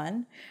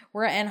 2001.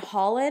 We're in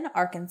Holland,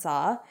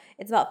 Arkansas.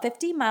 It's about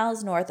 50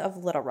 miles north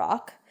of Little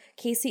Rock.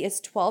 Casey is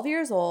 12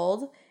 years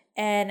old,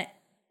 and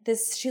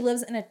she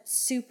lives in a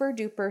super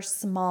duper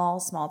small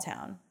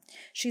town.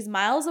 She's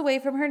miles away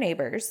from her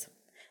neighbors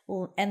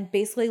and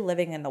basically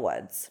living in the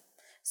woods.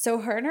 So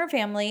her and her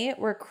family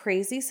were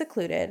crazy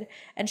secluded,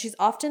 and she's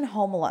often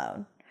home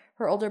alone.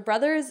 Her older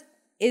brother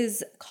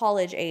is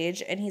college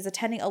age, and he's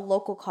attending a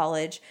local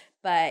college,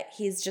 but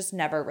he's just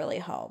never really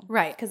home.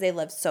 Right. Because they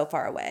live so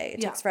far away.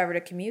 It takes forever to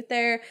commute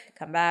there,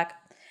 come back.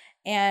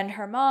 And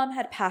her mom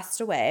had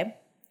passed away,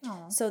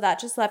 Aww. So that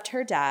just left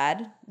her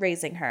dad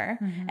raising her,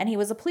 and he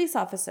was a police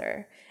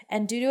officer.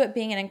 And due to it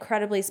being an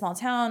incredibly small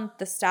town,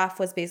 the staff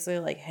was basically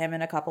like him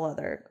and a couple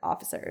other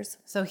officers.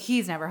 So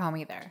he's never home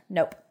either.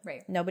 Nope.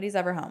 Right. Nobody's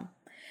ever home.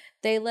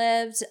 They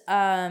lived,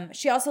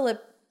 she also lived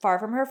far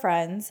from her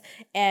friends,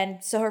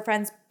 and so her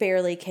friends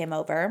barely came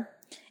over.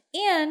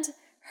 And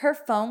her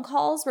phone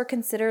calls were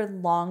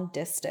considered long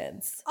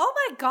distance. Oh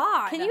my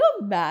God. Can you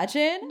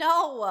imagine?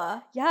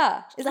 No.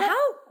 Yeah.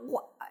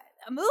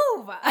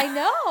 Move. I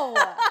know.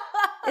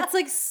 It's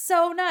like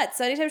so nuts.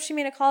 So anytime she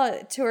made a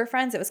call to her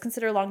friends, it was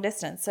considered long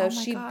distance. So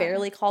she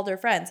barely called her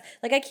friends.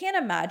 Like, I can't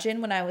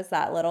imagine when I was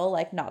that little,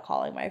 like, not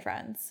calling my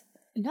friends.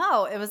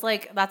 No, it was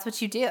like, that's what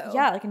you do.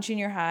 Yeah, like in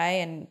junior high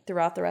and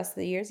throughout the rest of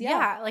the years.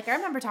 Yeah, like I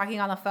remember talking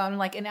on the phone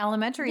like in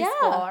elementary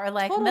school or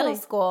like middle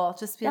school.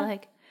 Just be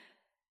like,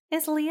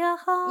 is Leah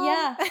home?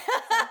 Yeah. Exactly.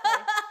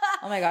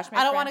 Oh my gosh.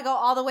 I don't want to go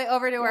all the way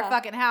over to her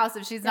fucking house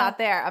if she's not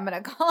there. I'm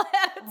going to call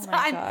at a time.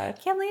 My God.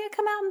 Can Leah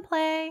come out and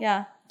play?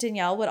 Yeah.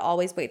 Danielle would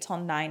always wait till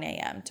 9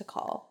 a.m. to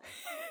call.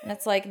 And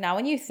it's like, now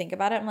when you think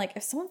about it, I'm like,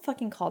 if someone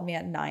fucking called me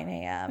at 9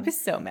 a.m. I'd be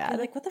so mad. I'd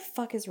be like, what the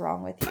fuck is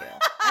wrong with you?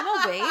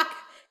 I'm awake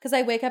because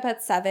I wake up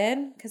at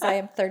 7 because I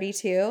am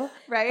 32.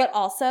 Right. But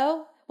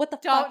also, what the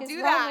fuck is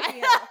wrong with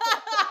you?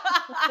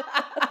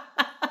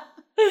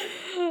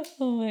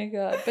 Oh my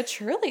God. But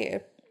truly,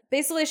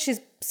 basically she's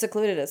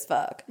secluded as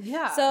fuck.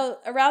 Yeah. So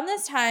around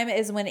this time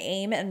is when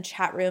AIM and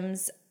chat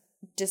rooms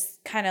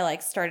just kind of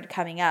like started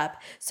coming up.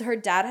 So her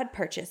dad had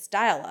purchased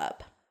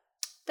dial-up.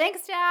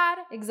 Thanks, Dad.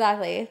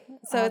 Exactly.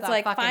 So it's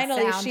like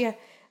finally sound.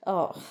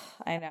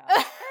 I know.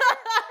 It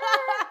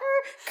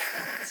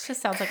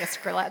just sounds like a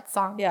Skrillex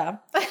song. Yeah.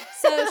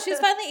 So she's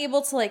finally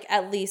able to like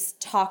at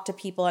least talk to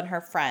people and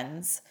her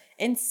friends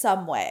in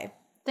some way.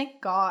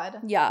 Thank God.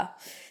 Yeah.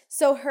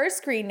 So her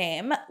screen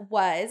name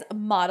was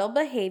Model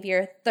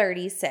Behavior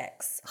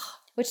 36.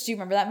 Which, do you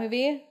remember that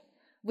movie?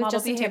 With Model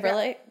Justin Behavior.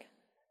 Timberlake?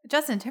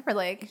 Justin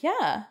Timberlake?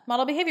 Yeah.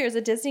 Model Behavior is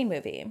a Disney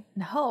movie.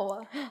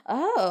 No.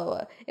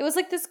 Oh. It was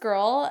like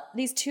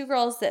these two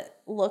girls that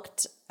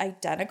looked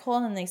identical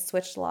and then they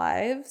switched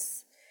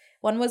lives.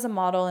 One was a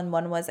model and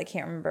one was, I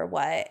can't remember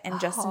what. And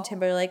Justin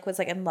Timberlake was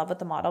like in love with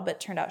the model, but it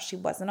turned out she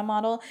wasn't a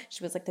model.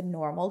 She was like the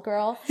normal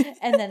girl.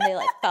 And then they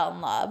like fell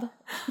in love.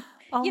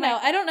 Oh you know,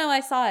 I don't know. I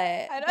saw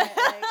it. I don't, but,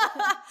 like,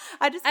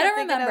 I don't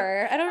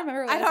remember. I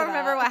don't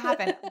remember what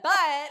happened.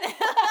 But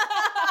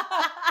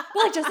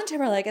like Justin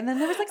Timberlake, and then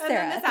there was like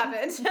Sarah. And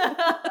then this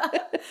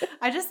happened.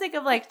 I just think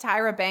of like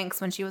Tyra Banks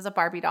when she was a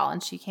Barbie doll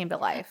and she came to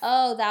life.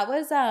 Oh, that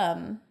was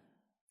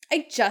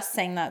I just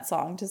sang that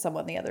song to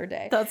someone the other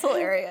day. That's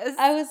hilarious.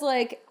 I was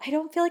like, I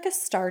don't feel like a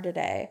star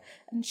today.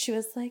 And she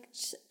was like,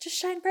 just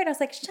shine bright. I was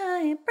like,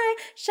 shine bright,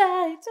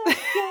 shine bright.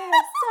 You're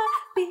a star.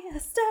 Be a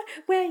star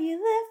where you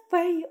live,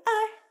 where you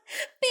are.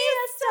 Be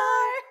a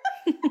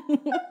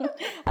star.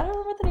 I don't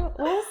remember the name. What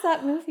was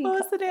that movie? What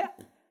was the name?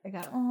 I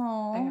got it.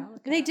 Oh,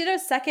 they did a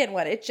second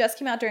one. It just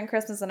came out during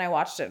Christmas and I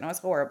watched it and it was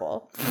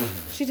horrible.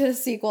 She did a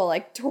sequel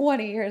like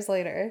 20 years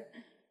later.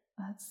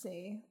 Let's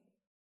see.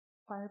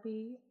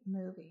 Barbie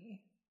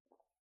movie.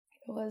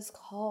 It was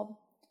called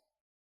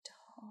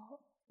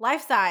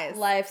Life Size.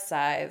 Life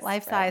Size.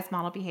 Life Size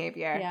Model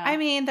Behavior. Yeah. I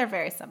mean, they're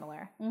very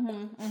similar.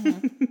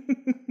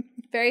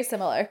 Very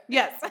similar.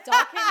 Yes.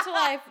 Doll came to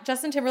life.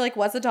 Justin Timberlake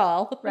was a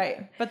doll.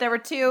 Right. But there were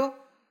two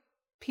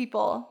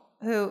people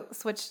who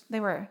switched. They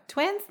were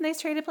twins and they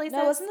traded places.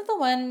 No, wasn't it the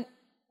one?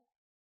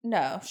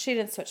 No, she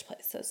didn't switch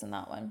places in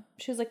that one.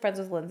 She was like friends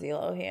with Lindsay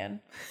Lohan.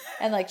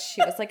 And like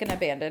she was like an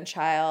abandoned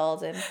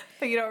child. And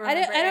but you don't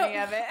remember any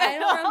of it. I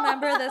don't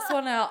remember this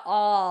one at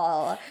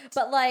all.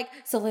 But like,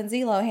 so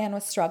Lindsay Lohan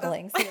was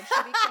struggling. So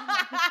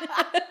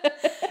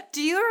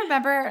do you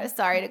remember,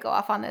 sorry to go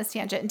off on this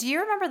tangent, do you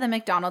remember the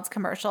McDonald's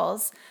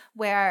commercials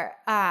where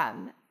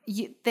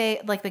they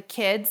like the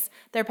kids,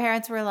 their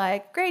parents were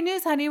like, great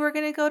news, honey, we're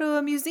going to go to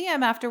a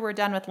museum after we're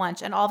done with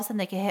lunch. And all of a sudden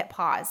they could hit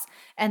pause.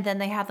 And then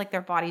they had like their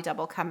body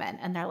double come in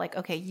and they're like,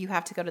 okay, you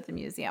have to go to the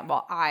museum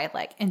while I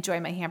like enjoy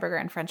my hamburger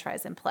and french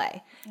fries and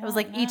play. It was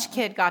like each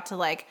kid got to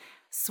like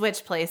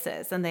switch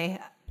places and they,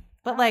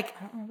 but like,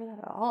 I don't remember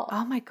that at all.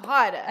 Oh my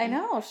God. I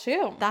know.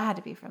 Shoot. That had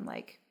to be from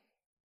like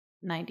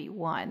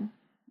 91.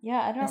 Yeah,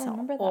 I don't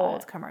remember that.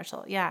 Old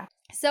commercial. Yeah.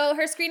 So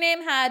her screen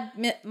name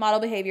had Model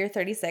Behavior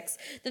 36.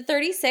 The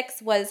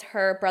 36 was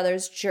her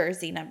brother's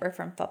jersey number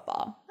from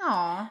football.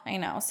 Aw. I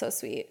know, so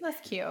sweet.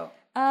 That's cute.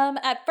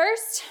 At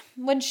first,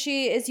 when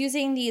she is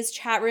using these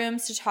chat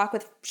rooms to talk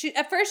with,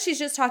 at first she's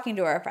just talking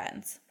to her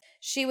friends.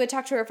 She would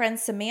talk to her friend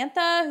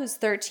Samantha, who's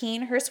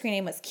 13. Her screen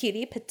name was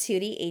Cutie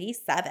Patootie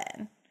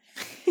 87.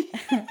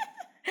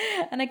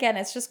 And again,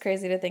 it's just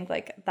crazy to think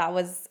like I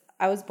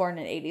was born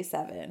in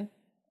 87.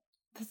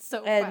 That's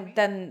so and funny.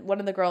 Then one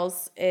of the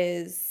girls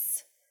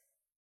is,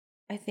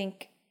 I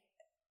think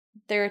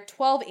they're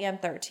 12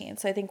 and 13.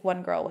 So I think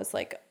one girl was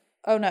like,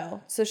 oh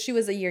no. So she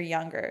was a year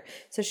younger.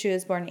 So she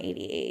was born in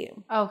 88.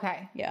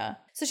 Okay. Yeah.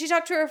 So she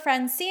talked to her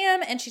friend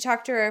Sam and she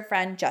talked to her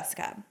friend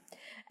Jessica.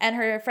 And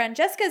her friend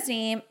Jessica's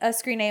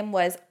screen name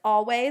was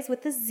Always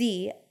with a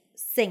Z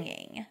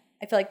Singing.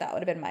 I feel like that would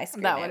have been my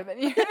screen That name. would have been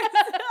yours.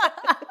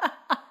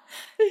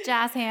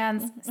 Jazz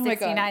hands,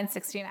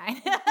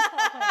 6969. Oh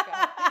my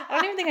God. I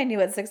don't even think I knew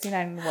what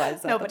 69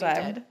 was at the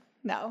time. Did.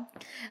 No.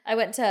 I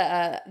went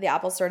to the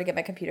Apple store to get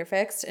my computer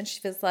fixed, and she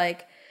was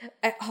like,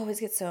 I always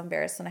get so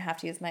embarrassed when I have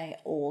to use my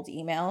old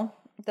email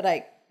that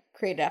I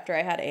created after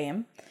I had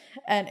AIM.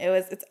 And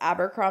it's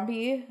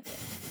Abercrombie,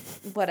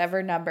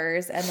 whatever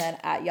numbers, and then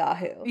at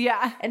Yahoo.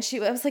 Yeah. And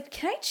I was like,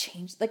 can I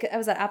change? Like, I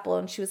was at Apple,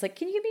 and she was like,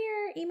 can you give me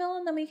your email,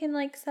 and then we can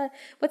like set,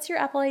 what's your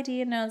Apple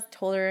ID? And I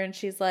told her, and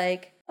she's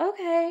like,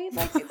 okay.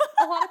 Like,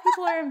 a lot of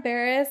people are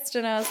embarrassed.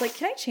 And I was like,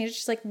 can I change it?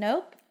 She's like,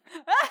 nope.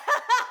 And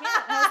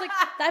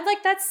I was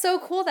like, that's so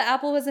cool that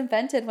Apple was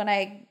invented when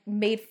I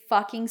made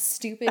fucking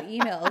stupid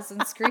emails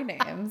and screen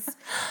names.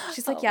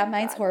 She's like, yeah,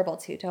 mine's horrible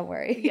too. Don't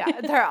worry.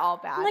 Yeah, they're all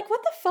bad. I'm like,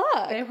 what the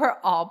fuck? They were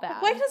all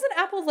bad. Why doesn't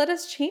Apple let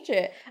us change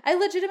it? I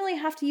legitimately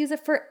have to use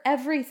it for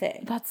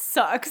everything. That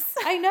sucks.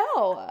 I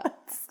know.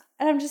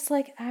 And I'm just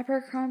like,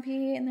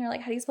 Abercrombie. And they're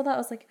like, how do you spell that? I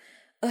was like,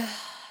 ugh.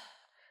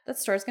 That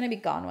store's gonna be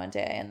gone one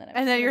day, and then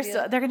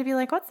they're gonna be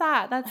like, "What's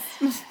that?" That's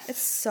it's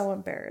so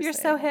embarrassing. You're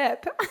so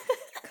hip. God,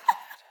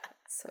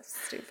 so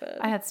stupid.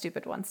 I had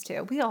stupid ones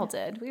too. We all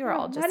did. We were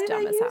all just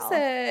dumb as hell.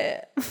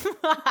 It?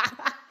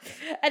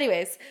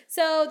 Anyways,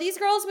 so these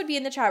girls would be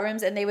in the chat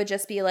rooms, and they would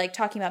just be like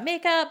talking about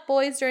makeup,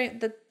 boys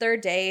during their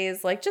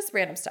days, like just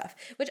random stuff.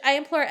 Which I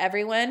implore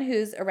everyone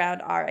who's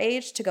around our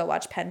age to go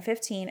watch Pen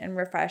 15 and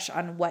refresh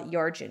on what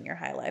your junior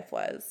high life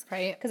was,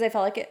 right? Because I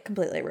felt like it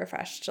completely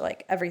refreshed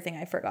like everything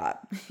I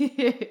forgot.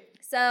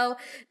 So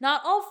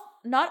not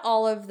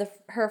all of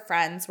her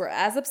friends were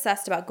as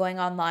obsessed about going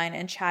online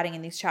and chatting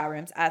in these chat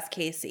rooms as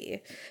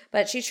Casey,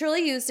 but she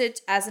truly used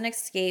it as an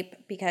escape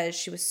because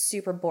she was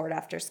super bored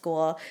after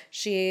school.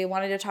 She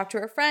wanted to talk to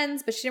her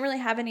friends, but she didn't really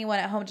have anyone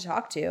at home to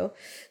talk to.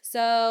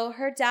 So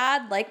her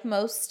dad, like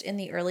most in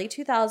the early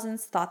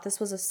 2000s, thought this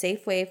was a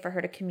safe way for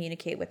her to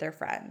communicate with her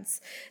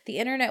friends. The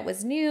internet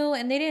was new,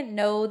 and they didn't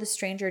know the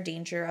stranger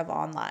danger of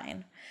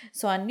online.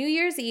 So on New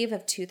Year's Eve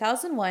of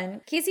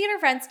 2001, Casey and her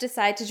friends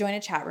decided to join a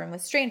chat room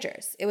with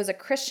strangers. It was a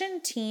Christian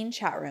teen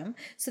chat room,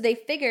 so they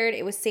figured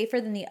it was safer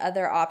than the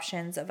other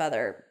options of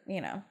other,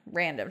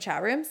 random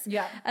chat rooms.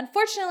 Yeah.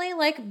 Unfortunately,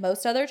 like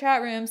most other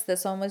chat rooms,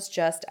 this one was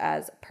just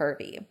as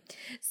pervy.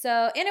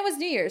 So, and it was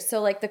New Year's,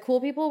 so like the cool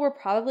people were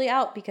probably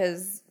out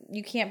because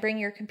you can't bring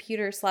your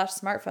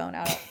computer/smartphone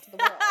out to the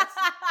world.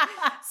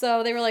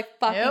 So they were like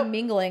fucking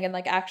mingling and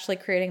like actually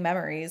creating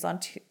memories on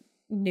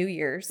New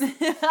Year's.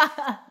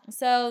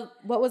 So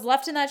what was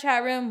left in that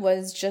chat room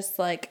was just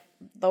like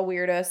the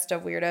weirdest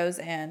of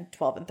weirdos and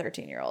 12 and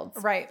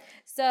 13-year-olds. Right.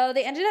 So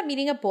they ended up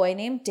meeting a boy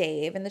named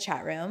Dave in the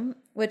chat room,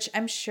 which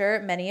I'm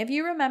sure many of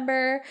you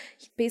remember.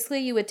 Basically,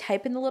 you would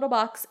type in the little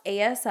box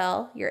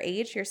ASL, your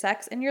age, your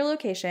sex, and your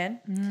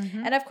location.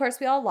 Mm-hmm. And of course,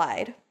 we all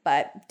lied.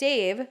 But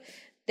Dave,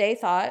 they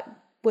thought,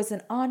 was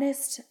an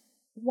honest,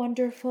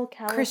 wonderful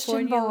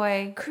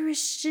California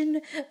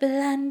Christian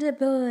blonde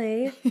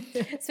boy.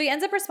 So he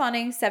ends up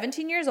responding,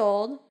 17 years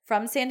old,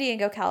 from San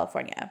Diego,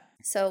 California.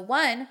 So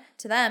one,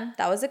 to them,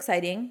 that was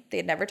exciting. They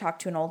had never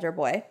talked to an older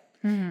boy.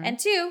 Mm-hmm. And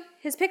two,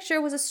 his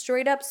picture was a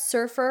straight up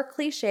surfer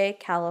cliche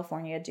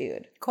California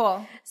dude.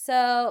 Cool.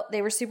 So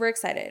they were super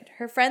excited.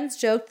 Her friends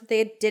joked that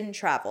they didn't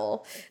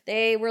travel.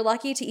 They were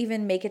lucky to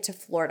even make it to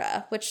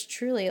Florida, which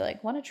truly,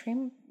 like, what a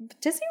dream.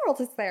 Disney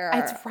World is there.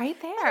 It's right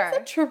there.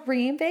 It's a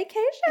dream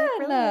vacation.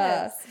 It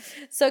really is.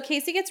 So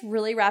Casey gets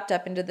really wrapped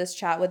up into this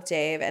chat with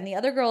Dave, and the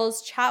other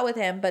girls chat with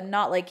him, but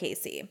not like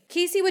Casey.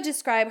 Casey would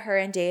describe her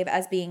and Dave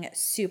as being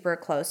super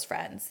close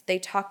friends. They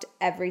talked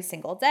every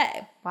single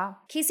day. Wow.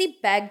 Casey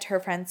begged her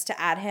friends to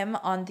add him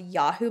on the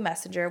Yahoo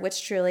Messenger,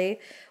 which truly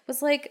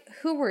was like,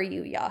 who were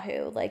you,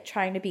 Yahoo? Like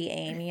trying to be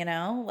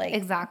AIM, Like,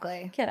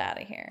 exactly. Get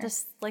out of here.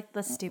 Just like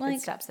the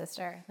stupid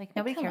stepsister. Like,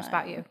 nobody cares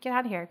about you. Get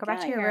out of here. Go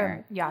back to your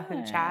room,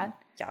 Yahoo chat.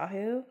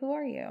 Yahoo, who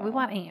are you? We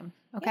want AIM.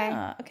 Okay.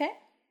 Yeah, okay.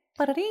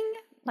 Ba-da-ding.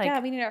 Like, yeah,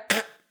 we need our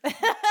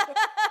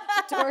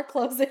door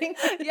closing.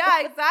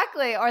 Yeah,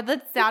 exactly. Or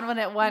the sound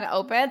when one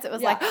opens, it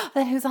was like, oh,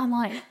 then who's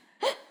online?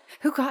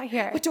 Who got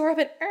here? What door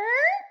open?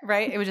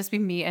 Right? It would just be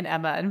me and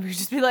Emma, and we'd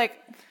just be like,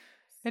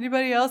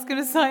 anybody else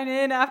gonna sign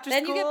in after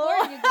then school? Then you get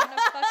bored. You go in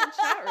a fucking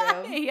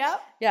chat room.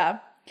 Yep. Yeah.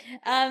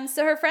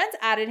 So her friends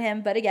added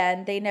him, but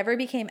again, they never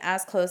became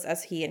as close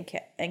as he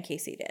and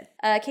Casey did.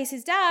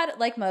 Casey's dad,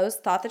 like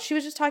most, thought that she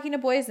was just talking to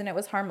boys and it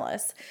was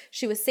harmless.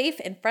 She was safe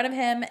in front of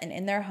him and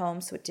in their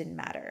home, so it didn't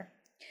matter.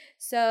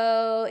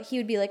 So he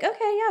would be like,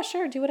 okay, yeah,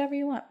 sure, do whatever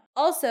you want.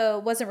 Also,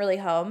 wasn't really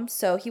home,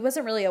 so he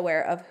wasn't really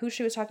aware of who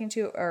she was talking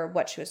to or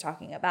what she was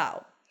talking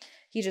about.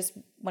 He just,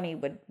 when he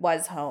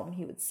was home,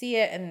 he would see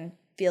it and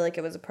feel like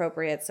it was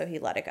appropriate, so he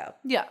let it go.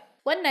 Yeah.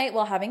 One night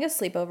while having a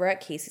sleepover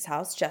at Casey's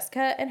house,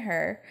 Jessica and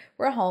her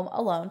were home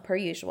alone per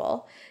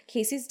usual.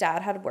 Casey's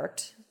dad had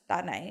worked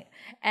that night,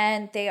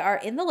 and they are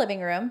in the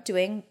living room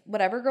doing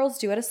whatever girls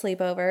do at a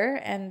sleepover,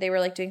 and they were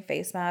like doing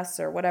face masks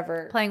or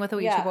whatever. Playing with a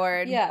Ouija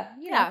board. Yeah.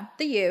 Yeah.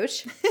 The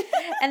huge.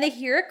 And they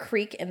hear a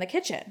creak in the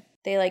kitchen.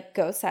 They like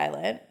go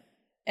silent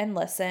and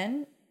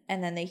listen,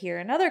 and then they hear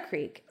another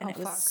creak, and it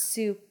was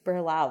super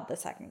loud, the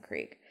second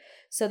creak.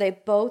 So they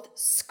both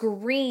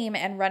scream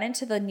and run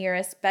into the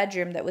nearest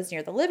bedroom that was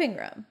near the living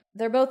room.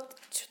 They're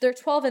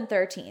 12 and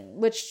 13,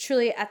 which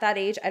truly at that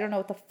age, I don't know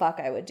what the fuck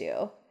I would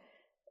do.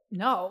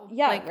 No.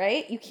 Yeah,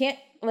 right? You can't,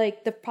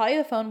 probably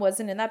the phone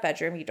wasn't in that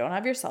bedroom. You don't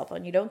have your cell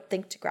phone. You don't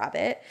think to grab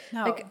it.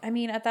 No.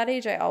 At that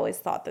age, I always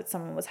thought that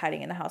someone was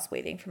hiding in the house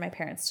waiting for my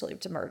parents to leave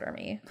to murder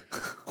me.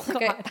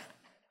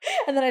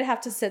 And then I'd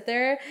have to sit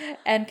there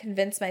and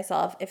convince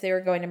myself if they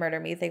were going to murder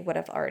me, they would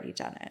have already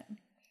done it.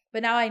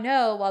 But now I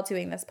know while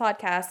doing this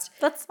podcast,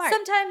 that's smart.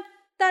 Sometimes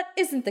that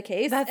isn't the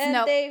case.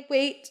 They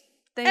wait.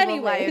 They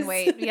will lie and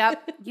wait.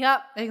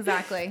 Yep,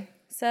 exactly.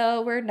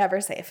 So we're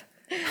never safe.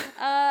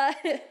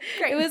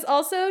 It was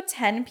also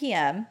 10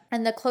 p.m.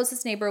 and the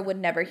closest neighbor would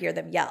never hear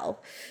them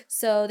yell.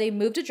 So they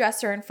moved a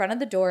dresser in front of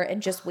the door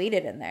and just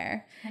waited in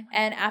there.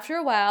 And after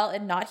a while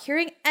and not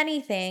hearing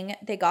anything,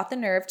 they got the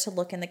nerve to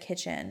look in the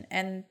kitchen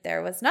and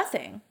there was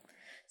nothing.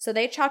 So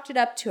they chalked it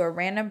up to a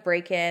random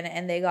break-in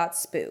and they got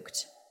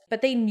spooked.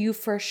 But they knew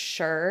for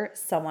sure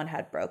someone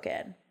had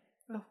broken.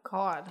 Oh,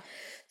 God.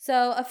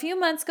 So a few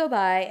months go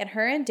by and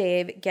her and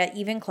Dave get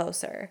even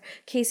closer.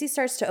 Casey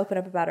starts to open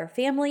up about her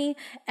family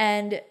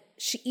and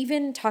she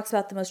even talks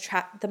about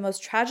the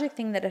most tragic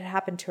thing that had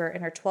happened to her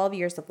in her 12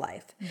 years of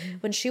life. Mm-hmm.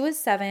 When she was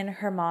 7,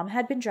 her mom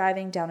had been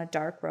driving down a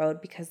dark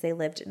road because they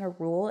lived in a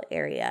rural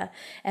area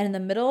and in the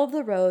middle of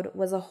the road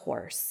was a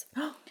horse.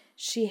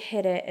 She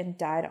hit it and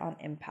died on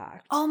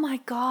impact. Oh my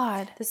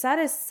God. The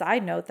saddest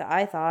side note that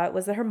I thought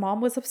was that her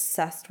mom was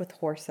obsessed with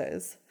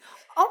horses.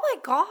 Oh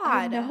my God.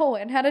 I know,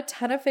 and had a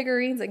ton of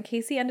figurines, and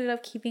Casey ended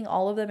up keeping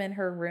all of them in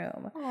her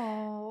room.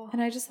 Oh.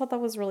 And I just thought that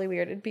was really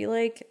weird. It'd be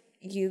like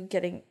you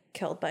getting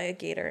killed by a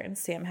gator and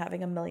Sam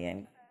having 1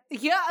 million.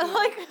 Yeah,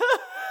 like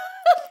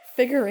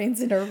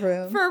figurines in her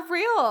room. For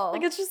real.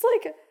 Like, it's just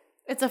like...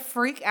 It's a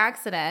freak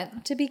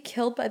accident. To be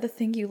killed by the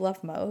thing you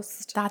love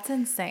most. That's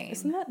insane.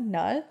 Isn't that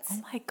nuts?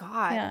 Oh my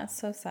God. Yeah, it's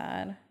so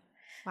sad.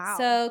 Wow.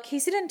 So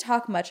Casey didn't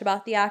talk much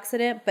about the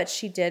accident, but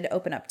she did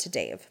open up to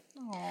Dave.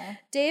 Aww.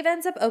 Dave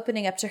ends up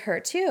opening up to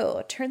her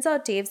too. Turns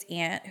out Dave's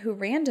aunt, who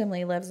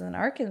randomly lives in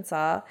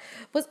Arkansas,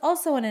 was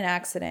also in an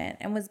accident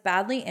and was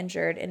badly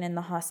injured and in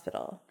the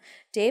hospital.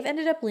 Dave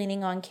ended up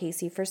leaning on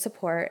Casey for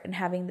support and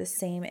having this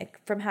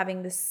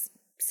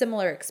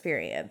similar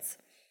experience.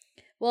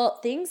 Well,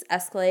 things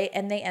escalate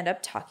and they end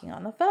up talking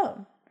on the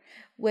phone,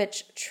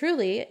 which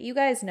truly, you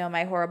guys know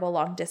my horrible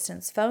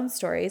long-distance phone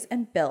stories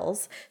and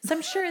bills, so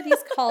I'm sure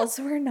these calls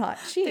were not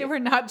cheap. They were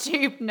not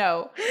cheap,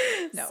 no.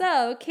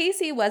 So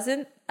Casey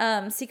wasn't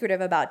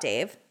secretive about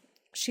Dave.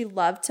 She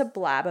loved to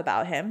blab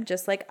about him,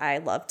 just like I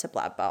love to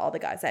blab about all the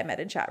guys I met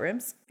in chat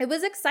rooms. It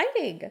was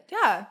exciting.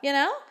 Yeah. You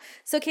know?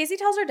 So Casey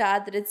tells her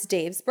dad that it's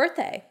Dave's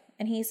birthday,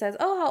 and he says,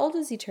 oh, how old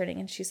is he turning?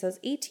 And she says,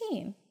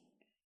 18.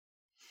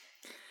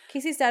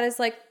 Casey's dad is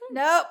like,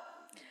 nope.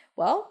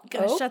 Well,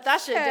 gotta shut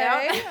that shit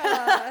down.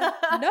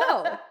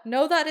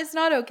 No, that is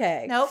not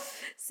okay. Nope.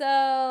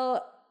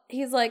 So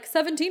he's like,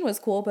 17 was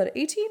cool, but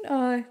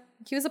 18,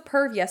 he was a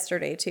perv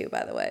yesterday too,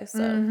 by the way.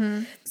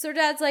 So, So her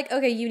dad's like,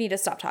 okay, you need to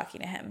stop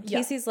talking to him. Yeah.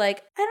 Casey's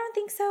like, I don't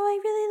think so. I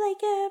really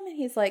like him. And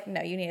he's like,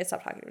 no, you need to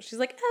stop talking to him. She's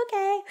like,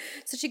 okay.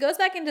 So she goes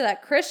back into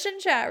that Christian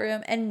chat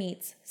room and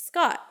meets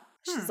Scott.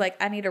 She's like,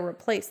 I need to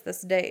replace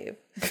this Dave.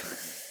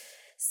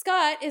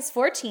 Scott is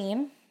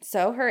 14,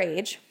 so her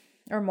age,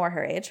 or more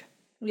her age.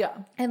 Yeah.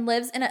 And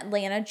lives in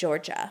Atlanta,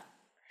 Georgia.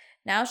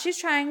 Now she's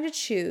trying to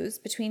choose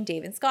between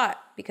Dave and Scott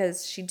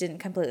because she didn't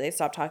completely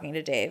stop talking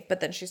to Dave, but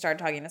then she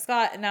started talking to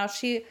Scott, and now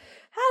she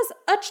has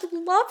a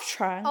love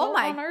triangle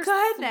on her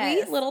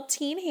sweet little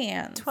teen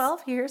hands.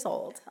 12 years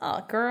old.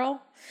 Oh,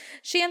 girl.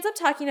 She ends up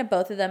talking to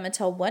both of them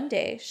until one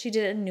day she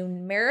did a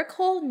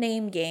numerical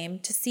name game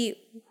to see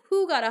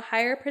who got a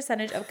higher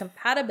percentage of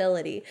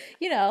compatibility.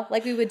 You know,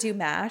 like we would do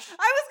MASH.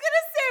 I was going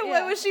to say,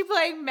 what was she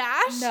playing,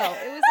 MASH? No,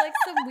 it was like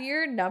some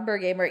weird number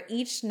game where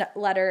each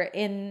letter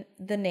in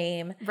the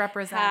name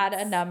had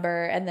a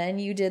number, and then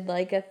you did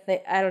like a thing.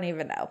 I don't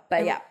even know.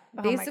 But yeah,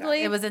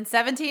 basically. It was in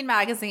 17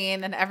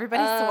 magazine, and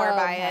everybody swore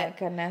by it. Oh my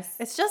goodness.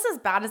 It's just as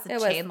bad as a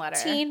chain letter.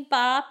 Teen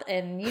Bop,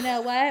 and you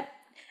know what?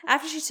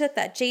 After she took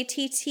that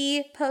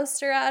JTT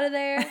poster out of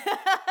there,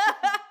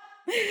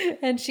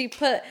 and she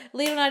put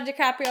Leonardo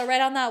DiCaprio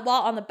right on that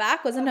wall, on the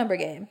back was a number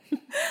game.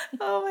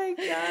 Oh my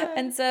God.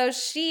 And so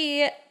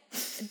she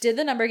did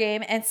the number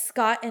game, and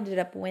Scott ended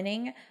up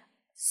winning.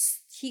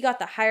 He got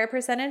the higher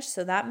percentage,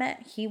 so that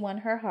meant he won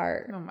her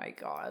heart. Oh my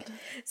God.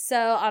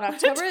 So on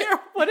October...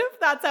 What if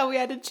that's how we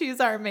had to choose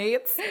our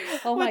mates?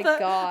 Oh my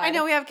God. I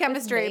know we have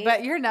chemistry,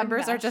 but your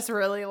numbers are just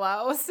really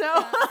low. So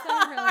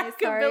I'm really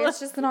sorry. It's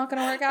just not going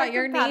to work out.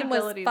 Your name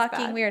was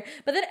fucking weird.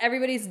 But then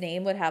everybody's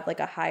name would have like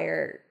a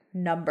higher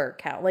number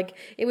count. Like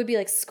it would be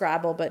like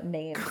Scrabble, but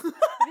named.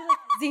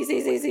 It'd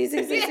be like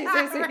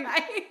Z.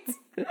 Right.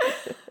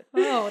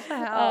 Oh, what the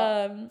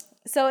hell?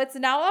 So it's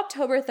now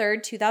October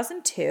 3rd,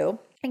 2002.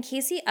 And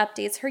Casey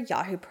updates her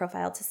Yahoo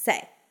profile to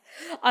say,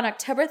 On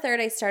October 3rd,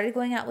 I started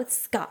going out with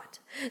Scott,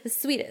 the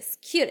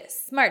sweetest,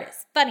 cutest,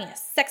 smartest,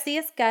 funniest,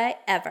 sexiest guy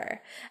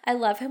ever. I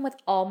love him with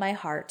all my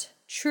heart.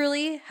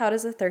 Truly, how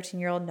does a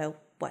 13-year-old know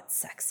what's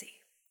sexy?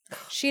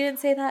 She didn't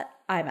say that.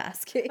 I'm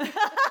asking.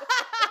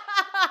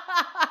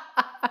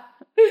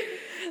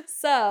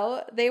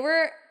 So they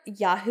were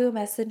Yahoo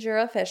Messenger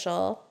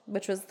official,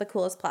 which was the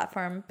coolest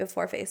platform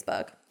before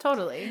Facebook.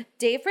 Totally.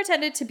 Dave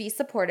pretended to be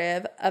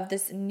supportive of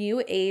this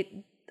new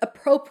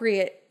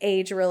appropriate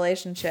age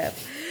relationship.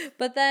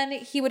 But then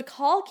he would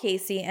call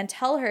Casey and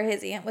tell her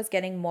his aunt was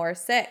getting more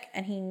sick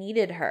and he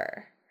needed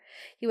her.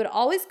 He would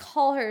always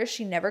call her.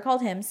 She never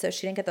called him, so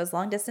she didn't get those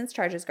long distance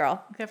charges,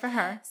 girl. Good for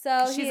her.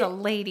 So she's a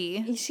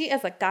lady. She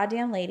is a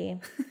goddamn lady.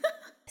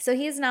 So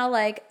he's now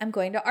like, I'm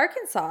going to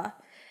Arkansas.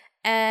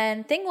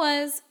 And thing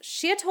was,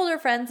 she had told her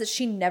friends that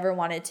she never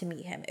wanted to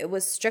meet him. It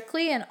was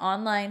strictly an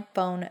online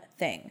phone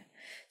thing.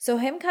 So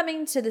him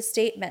coming to the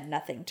state meant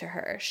nothing to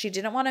her. She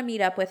didn't want to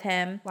meet up with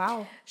him.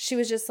 Wow. She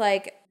was just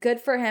like, good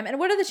for him. And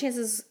what are the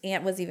chances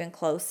aunt was even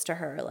close to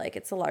her? Like,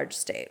 it's a large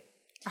state.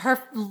 Her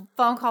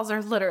phone calls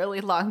are literally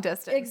long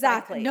distance.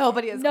 Exactly. Like,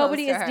 nobody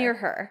is near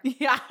her.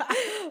 Yeah.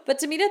 But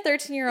to meet a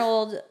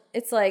 13-year-old,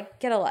 it's like,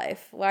 get a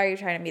life. Why are you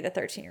trying to meet a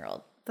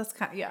 13-year-old? That's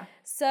kind of, yeah.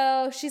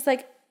 So she's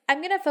like, I'm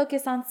going to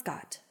focus on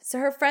Scott. So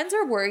her friends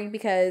are worried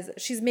because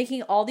she's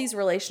making all these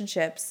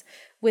relationships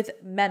with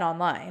men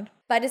online.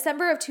 By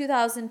December of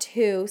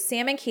 2002,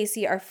 Sam and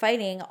Casey are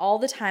fighting all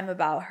the time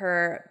about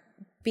her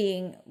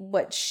being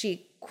what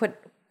she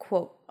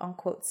quote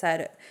unquote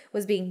said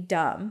was being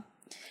dumb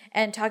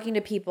and talking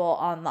to people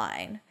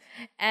online.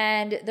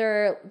 And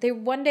they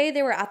one day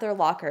they were at their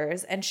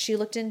lockers and she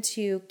looked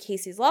into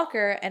Casey's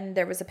locker and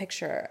there was a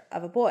picture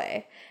of a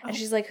boy. And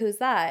she's like, who's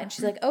that? And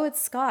she's like, oh,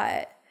 it's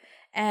Scott.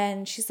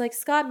 And she's like,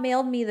 Scott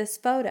mailed me this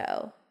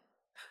photo.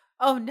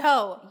 Oh,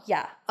 no.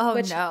 Yeah. Oh,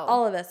 which no.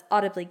 all of us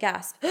audibly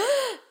gasped.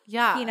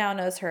 Yeah. He now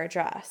knows her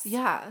address.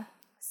 Yeah.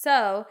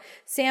 So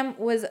Sam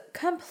was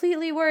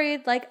completely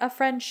worried, like a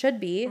friend should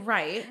be.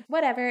 Right.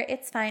 Whatever.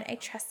 It's fine. I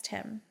trust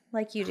him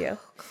like you do.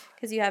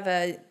 Because you have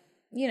a,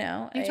 you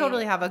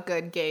totally have a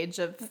good gauge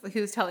of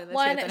who's telling the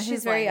truth. And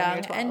she's very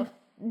young. And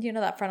you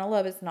know that frontal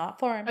lobe is not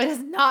formed. It is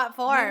not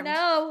formed.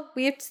 No,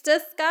 we've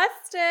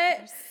discussed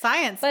it.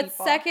 Science, but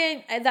people.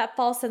 Second, that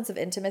false sense of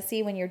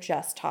intimacy when you're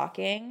just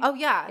talking. Oh,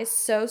 yeah. Is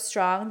so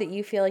strong that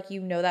you feel like you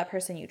know that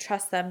person, you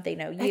trust them, they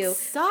know you. It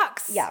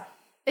sucks. Yeah.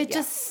 It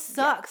just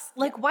sucks.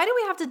 Yeah. Like, why do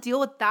we have to deal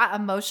with that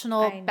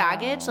emotional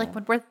baggage? Like,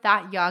 when we're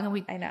that young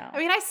and I know. I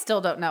mean, I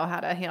still don't know how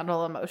to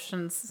handle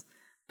emotions.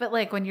 But,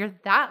 like, when you're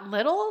that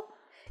little.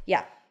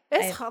 Yeah.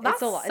 It's a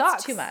lot.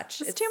 It's too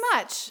much. It's too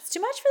much. It's too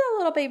much for that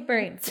little baby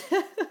brains.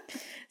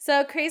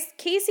 So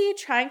Casey,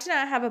 trying to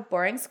not have a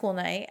boring school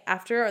night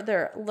after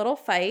their little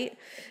fight,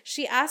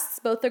 she asks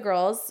both the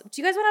girls,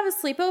 do you guys want to have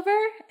a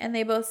sleepover? And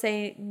they both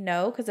say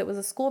no because it was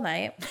a school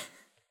night.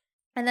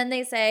 And then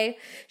they say,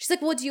 she's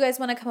like, well, do you guys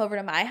want to come over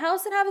to my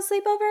house and have a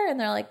sleepover? And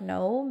they're like,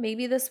 no,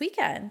 maybe this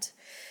weekend.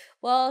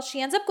 Well, she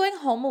ends up going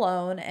home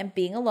alone and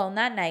being alone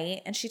that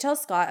night. And she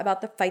tells Scott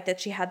about the fight that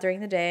she had during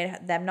the day,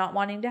 them not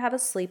wanting to have a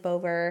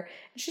sleepover.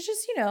 And she's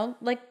just,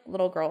 like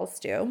little girls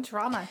do.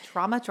 Drama.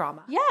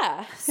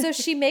 Yeah. So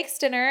she makes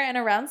dinner and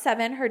around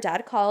 7, her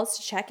dad calls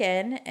to check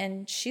in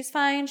and she's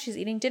fine. She's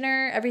eating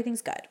dinner.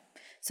 Everything's good.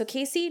 So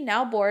Casey,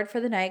 now bored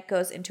for the night,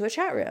 goes into a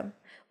chat room.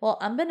 Well,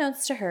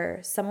 unbeknownst to her,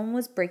 someone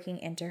was breaking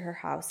into her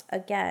house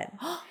again.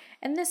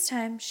 And this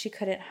time she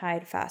couldn't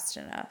hide fast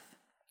enough.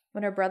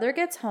 When her brother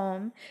gets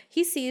home,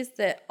 he sees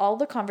that all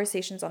the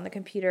conversations on the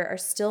computer are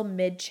still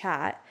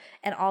mid-chat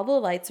and all the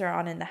lights are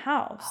on in the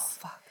house. Oh,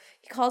 fuck.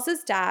 He calls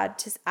his dad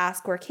to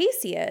ask where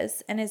Casey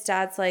is, and his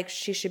dad's like,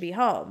 she should be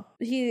home.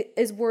 He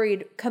is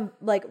worried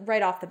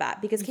right off the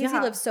bat because Casey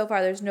lives so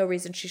far, there's no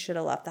reason she should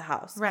have left the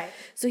house. Right.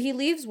 So he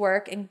leaves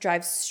work and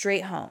drives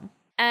straight home.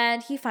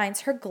 And he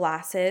finds her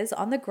glasses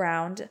on the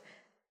ground,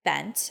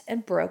 bent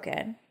and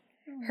broken.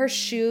 Her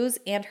shoes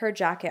and her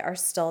jacket are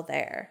still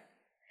there.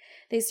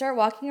 They start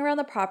walking around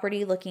the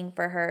property looking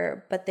for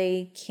her, but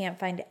they can't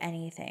find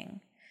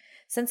anything.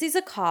 Since he's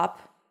a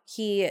cop,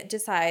 he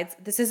decides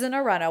this isn't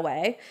a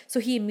runaway, so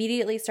he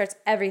immediately starts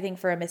everything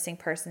for a missing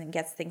person and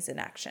gets things in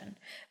action.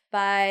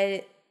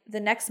 By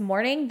the next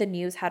morning, the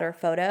news had her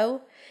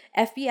photo.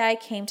 FBI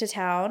came to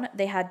town.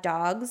 They had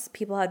dogs.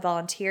 People had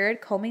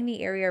volunteered, combing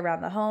the area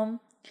around the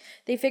home.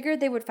 They figured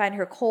they would find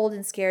her cold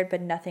and scared,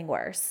 but nothing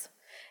worse.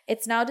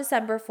 It's now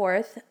December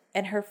 4th,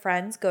 and her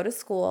friends go to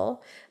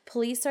school.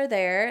 Police are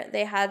there.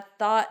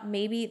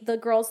 The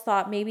girls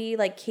thought maybe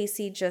like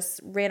Casey just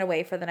ran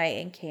away for the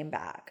night and came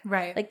back.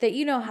 Right. Like that,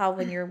 how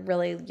when you're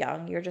really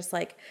young, you're just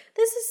like,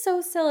 this is so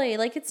silly.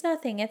 Like it's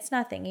nothing,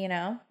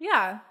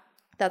 Yeah.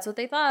 That's what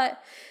they thought.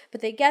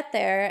 But they get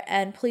there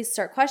and police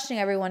start questioning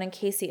everyone and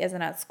Casey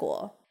isn't at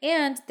school.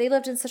 And they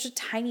lived in such a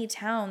tiny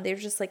town. They're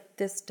just like,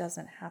 this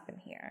doesn't happen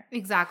here.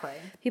 Exactly.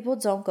 People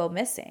don't go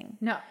missing.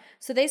 No.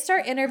 So they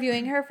start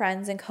interviewing her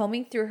friends and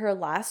combing through her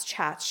last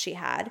chats she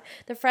had.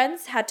 The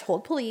friends had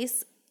told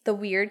police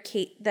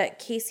that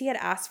Casey had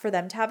asked for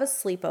them to have a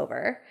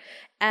sleepover,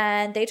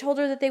 and they told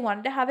her that they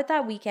wanted to have it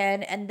that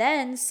weekend. And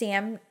then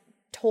Sam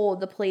told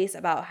the police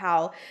about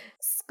how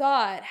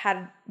Scott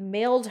had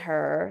mailed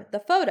her the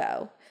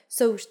photo.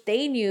 So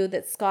they knew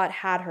that Scott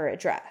had her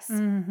address.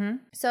 Mm-hmm.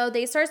 So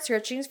they start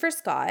searching for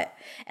Scott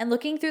and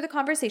looking through the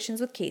conversations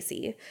with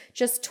Casey.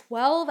 Just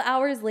 12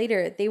 hours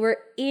later, they were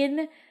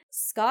in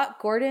Scott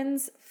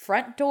Gordon's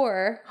front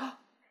door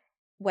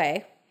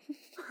way.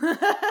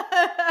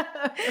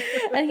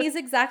 And he's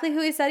exactly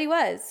who he said he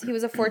was. He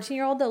was a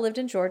 14-year-old that lived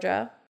in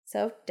Georgia.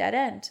 So dead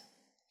end.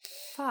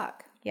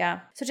 Fuck.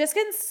 Yeah. So Jessica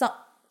and Sam.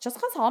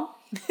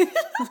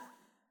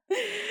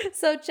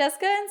 So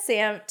Jessica and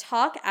Sam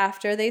talk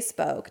after they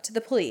spoke to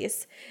the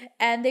police,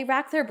 and they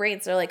rack their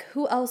brains. They're like,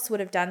 who else would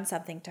have done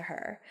something to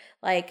her?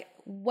 Like,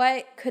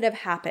 what could have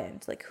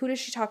happened? Like, who does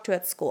she talk to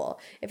at school?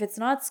 If it's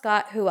not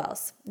Scott, who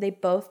else? They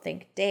both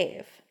think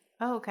Dave.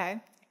 Oh, okay.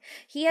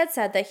 He had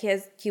said that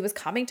he was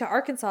coming to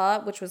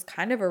Arkansas, which was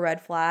kind of a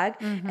red flag.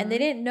 Mm-hmm. And they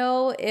didn't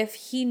know if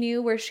he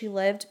knew where she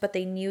lived, but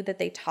they knew that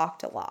they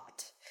talked a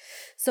lot.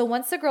 So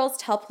once the girls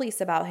tell police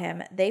about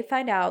him, they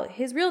find out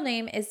his real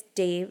name is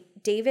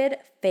David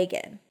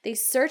Fagan. They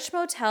search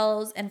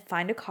motels and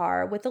find a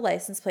car with a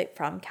license plate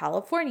from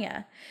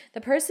California.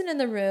 The person in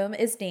the room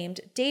is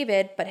named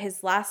David, but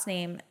his last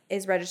name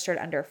is registered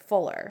under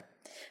Fuller.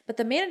 But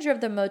the manager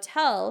of the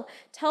motel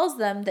tells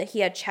them that he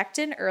had checked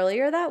in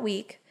earlier that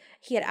week.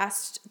 He had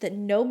asked that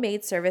no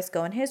maid service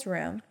go in his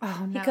room.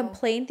 Oh, no. He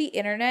complained the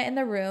internet in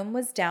the room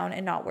was down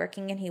and not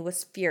working, and he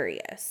was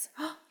furious.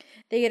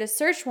 They get a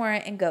search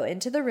warrant and go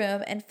into the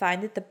room and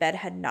find that the bed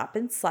had not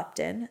been slept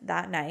in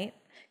that night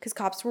because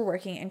cops were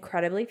working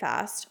incredibly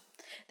fast.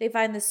 They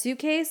find the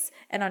suitcase,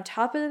 and on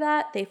top of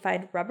that, they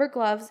find rubber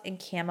gloves and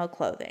camo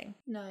clothing.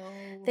 No.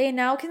 They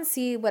now can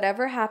see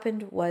whatever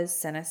happened was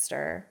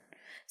sinister.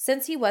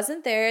 Since he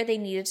wasn't there, they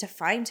needed to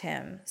find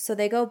him. So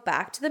they go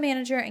back to the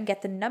manager and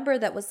get the number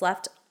that was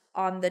left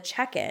on the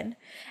check-in.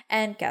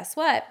 And guess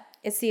what?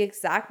 It's the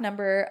exact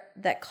number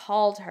that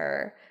called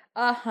her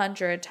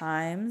 100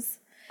 times.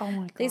 Oh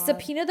my God. They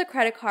subpoena the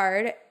credit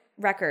card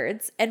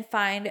records and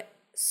find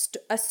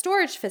a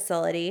storage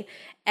facility,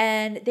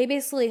 and they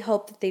basically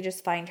hope that they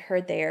just find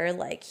her there.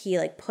 Like, he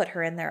put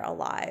her in there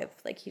alive.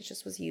 Like, he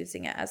just was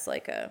using it as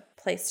a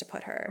place to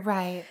put her.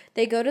 Right.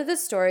 They go to the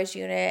storage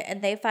unit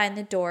and they find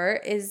the door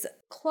is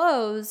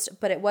closed,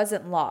 but it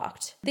wasn't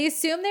locked. They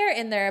assume they're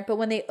in there, but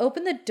when they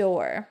open the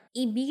door,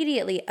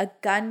 immediately a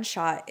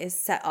gunshot is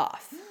set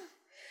off.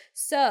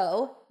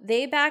 So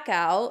they back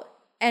out,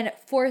 and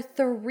for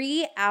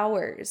 3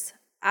 hours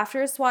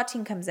after a SWAT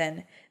team comes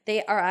in,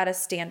 they are at a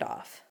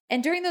standoff.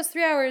 And during those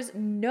 3 hours,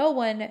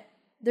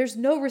 there's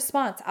no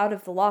response out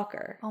of the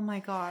locker. Oh my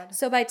God.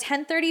 So by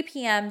 10:30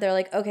 p.m., they're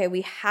like, okay,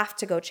 we have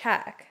to go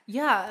check.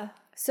 Yeah.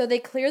 So they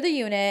clear the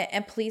unit,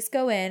 and police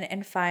go in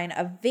and find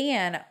a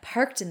van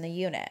parked in the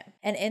unit.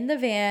 And in the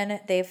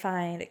van, they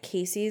find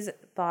Casey's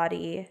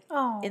body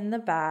in the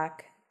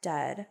back,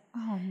 dead.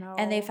 Oh no.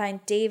 And they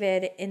find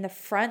David in the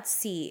front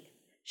seat,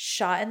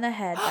 shot in the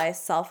head by a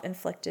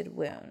self-inflicted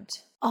wound.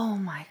 Oh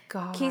my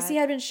God. Casey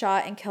had been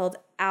shot and killed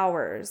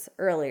hours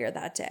earlier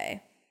that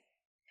day.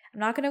 I'm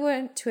not going to go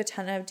into a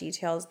ton of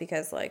details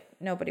because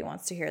nobody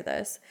wants to hear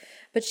this,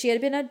 but she had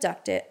been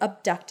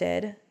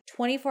abducted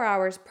 24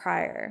 hours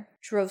prior,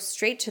 drove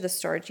straight to the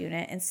storage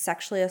unit, and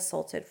sexually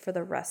assaulted for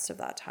the rest of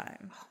that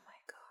time. Oh my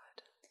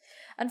God.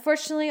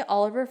 Unfortunately,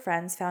 all of her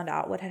friends found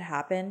out what had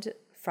happened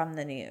from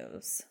the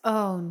news.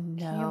 Oh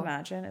no. Can you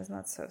imagine? Isn't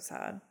that so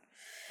sad?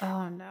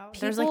 Oh no.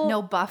 There's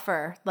no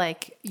buffer.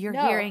 You're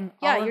hearing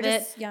all of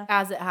it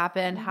as it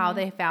happened, how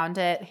they found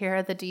it. Here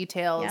are the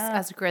details,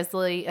 as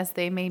grisly as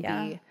they may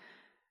be.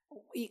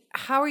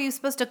 How are you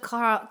supposed to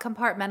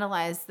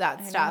compartmentalize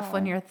that stuff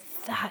when you're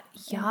that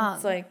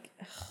young?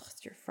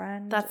 It's your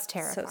friend. That's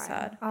terrifying. So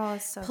sad. Oh,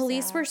 it's so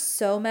Police sad. were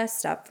so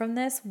messed up from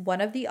this. One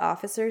of the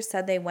officers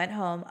said they went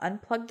home,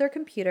 unplugged their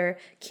computer,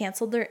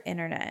 canceled their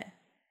internet.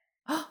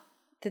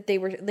 That they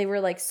were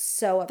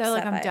so upset. They're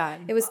like, I'm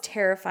done. It was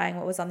terrifying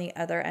what was on the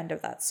other end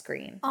of that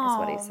screen, is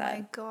what he said. Oh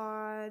my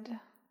God.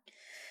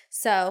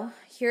 So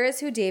here is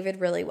who David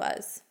really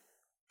was.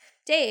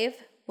 Dave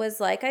was,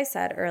 like I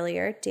said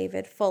earlier,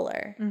 David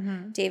Fuller.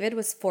 Mm-hmm. David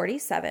was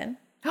 47,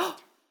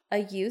 a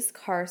used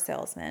car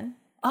salesman,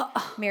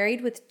 married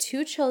with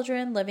 2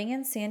 children living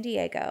in San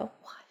Diego.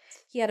 What?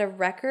 He had a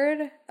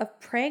record of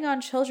preying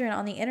on children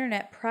on the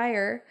internet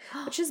prior,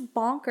 which is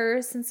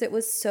bonkers since it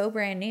was so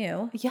brand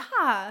new.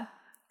 Yeah.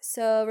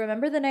 So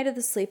remember the night of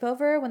the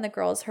sleepover when the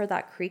girls heard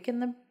that creak in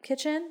the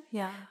kitchen?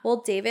 Yeah. Well,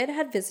 David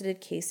had visited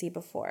Casey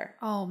before.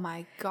 Oh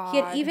my God. He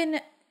had even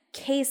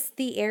cased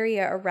the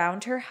area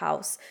around her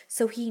house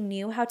so he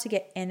knew how to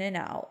get in and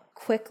out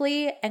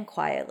quickly and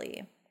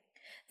quietly.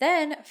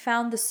 Then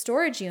found the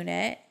storage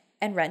unit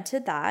and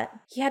rented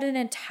that. He had an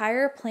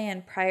entire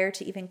plan prior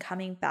to even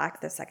coming back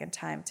the second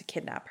time to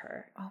kidnap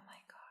her. Oh my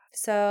God.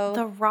 So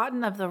the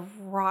rotten of the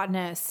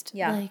rottenest.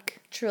 Yeah.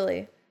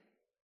 Truly.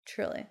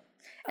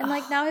 And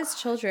like now his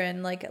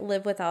children like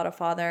live without a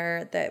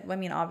father that, I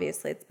mean,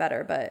 obviously it's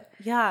better, but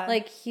yeah,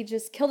 like he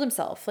just killed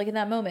himself like in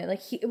that moment.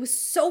 Like it was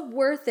so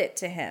worth it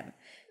to him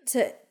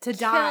to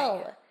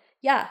die.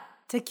 Yeah.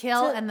 To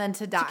kill and then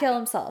to die. To kill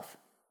himself.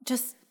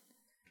 Just,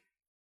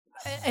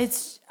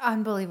 it's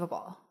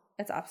unbelievable.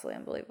 It's absolutely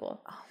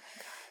unbelievable. Oh.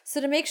 So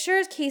to make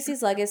sure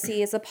Casey's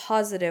legacy is a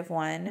positive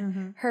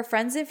one, her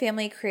friends and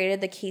family created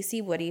the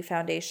Casey Woody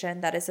Foundation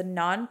that is a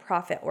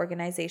nonprofit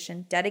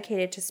organization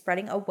dedicated to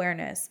spreading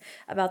awareness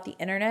about the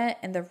internet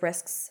and the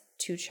risks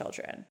to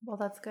children. Well,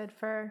 that's good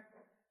for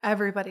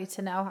everybody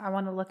to know. I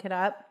want to look it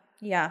up.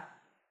 Yeah.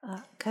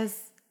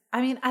 Because,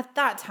 I mean, at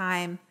that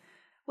time,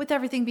 with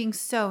everything being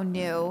so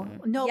new,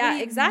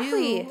 nobody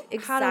knew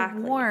how to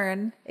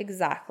warn.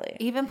 Exactly.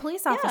 Even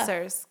police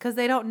officers, because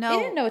they don't know. They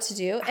didn't know what to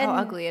do. How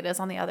ugly it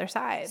is on the other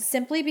side.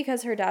 Simply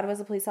because her dad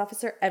was a police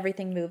officer,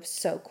 everything moved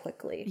so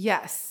quickly.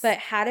 Yes. But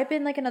had it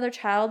been like another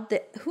child,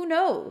 that who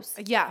knows?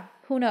 Yeah.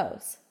 Who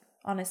knows?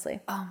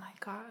 Honestly. Oh my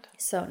God.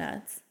 So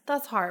nuts.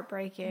 That's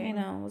heartbreaking.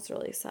 I know. It was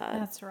really sad.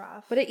 That's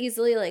rough. But it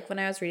easily, like when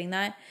I was reading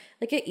that,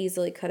 like it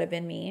easily could have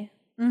been me.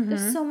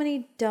 There's so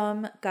many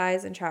dumb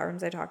guys in chat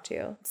rooms I talk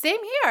to. Same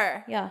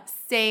here. Yeah.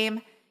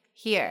 Same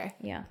here.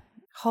 Yeah.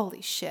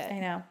 Holy shit. I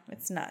know.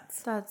 It's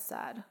nuts. That's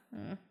sad.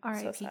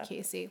 R.I.P. So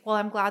Casey. Well,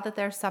 I'm glad that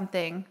there's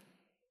something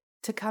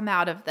to come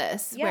out of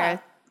this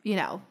where, you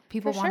know,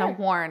 people want to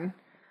warn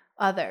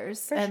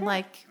others and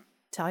like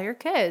tell your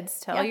kids,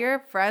 tell your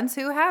friends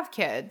who have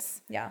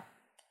kids. Yeah.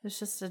 There's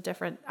just a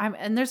different,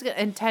 and there's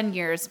in 10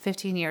 years,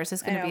 15 years,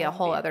 it's going to be a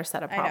whole other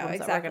set of problems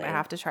that we're going to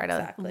have to try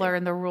to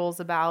learn the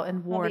rules about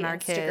and warn our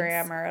kids.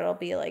 Instagram, or it'll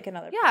be like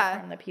another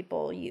platform that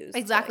people use.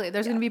 Exactly.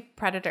 There's going to be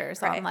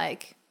predators on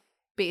like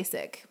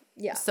basic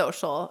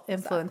social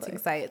influencing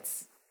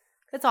sites.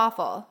 It's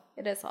awful.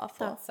 It is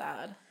awful. That's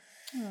sad.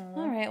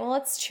 All right. Well,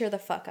 let's cheer the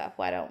fuck up.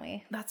 Why don't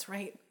we? That's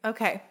right.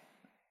 Okay.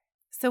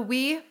 So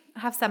we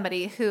have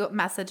somebody who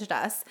messaged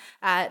us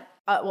at,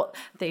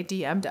 they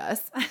DM'd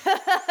us.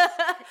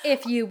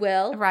 If you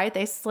will. Right.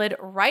 They slid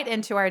right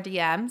into our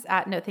DMs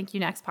at No Thank You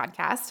Next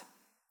podcast.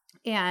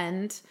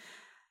 And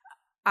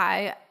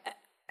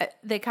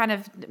they kind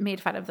of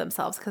made fun of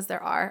themselves because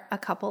there are a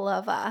couple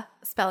of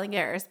spelling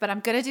errors, but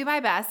I'm going to do my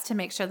best to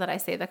make sure that I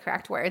say the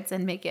correct words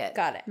and make it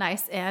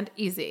nice and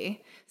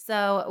easy.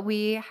 So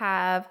we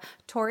have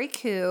Tori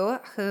Koo,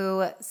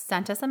 who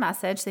sent us a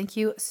message. Thank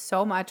you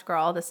so much,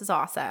 girl. This is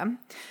awesome.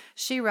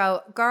 She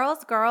wrote,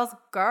 girls,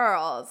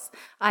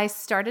 I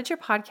started your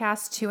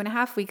podcast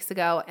 2.5 weeks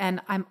ago,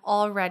 and I'm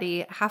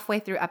already halfway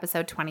through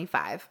episode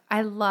 25.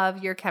 I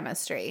love your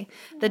chemistry.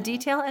 The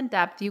detail and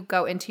depth you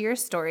go into your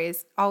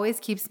stories always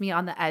keeps me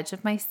on the edge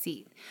of my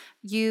seat.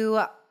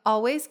 You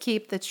always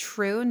keep the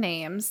true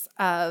names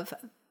of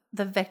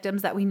the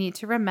victims that we need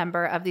to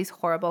remember of these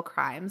horrible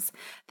crimes.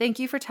 Thank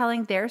you for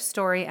telling their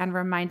story and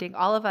reminding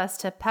all of us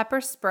to pepper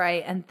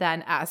spray and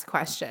then ask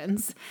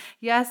questions.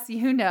 Yes,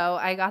 you know,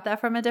 I got that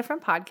from a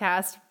different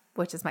podcast,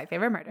 which is My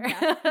Favorite Murder.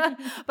 Yeah.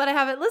 But I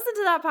haven't listened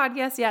to that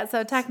podcast yet,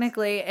 so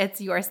technically it's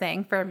your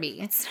saying for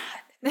me. It's not.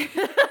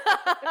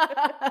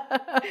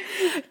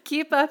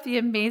 Keep up the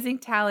amazing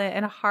talent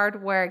and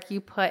hard work you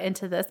put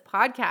into this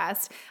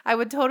podcast. I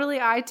would totally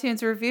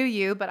iTunes review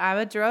you, but I'm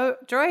a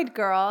droid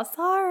girl.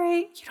 Sorry.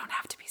 You don't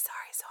have to be sorry,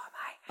 so am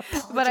I.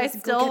 Apologize, but I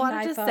still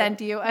wanted to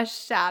send you a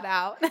shout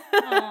out.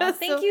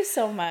 Thank you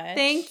so much.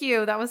 Thank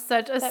you. That was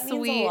such a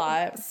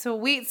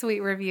sweet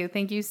review.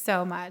 Thank you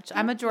so much.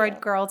 I'm a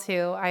droid girl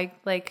too. I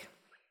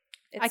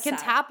can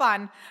tap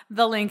on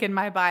the link in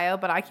my bio,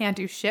 but I can't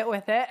do shit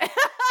with it.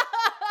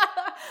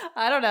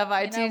 I don't have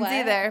iTunes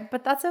either,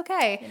 but that's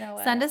okay. You know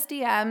what? Send us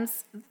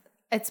DMs.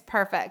 It's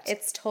perfect.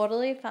 It's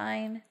totally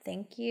fine.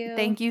 Thank you.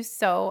 Thank you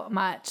so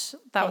much.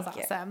 That was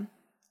awesome.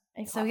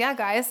 So yeah,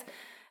 guys,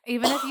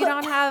 even if you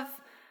don't have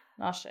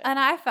an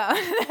iPhone,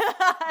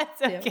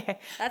 it's okay.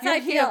 That's how I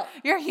feel.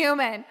 You're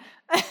human.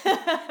 That's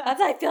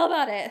how I feel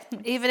about it.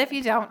 Even if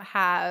you don't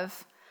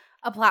have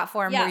a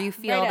platform where you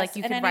feel like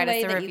you can write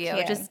us a review,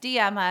 just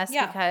DM us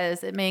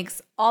because it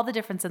makes all the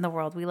difference in the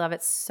world. We love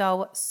it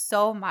so,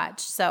 so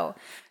much. So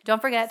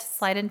don't forget to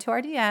slide into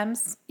our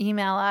DMs,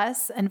 email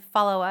us, and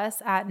follow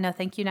us at No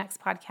Thank You Next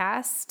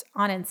Podcast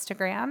on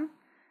Instagram.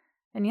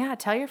 And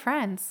tell your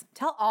friends.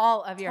 Tell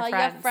all of your friends.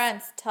 Tell your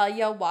friends. Tell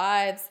your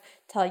wives.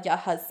 Tell your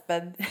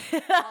husbands.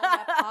 Tell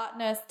your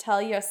partners.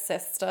 Tell your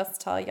sisters.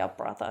 Tell your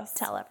brothers.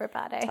 Tell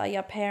everybody. Tell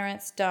your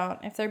parents. Don't.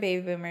 If they're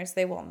baby boomers,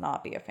 they will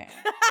not be a fan.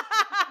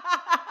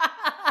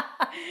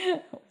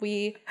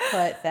 We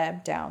put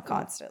them down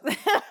constantly.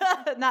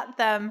 Not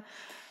them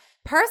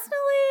personally,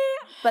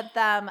 but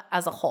them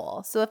as a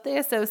whole. So if they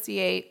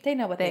associate, they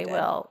know what they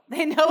will.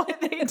 They know what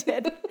they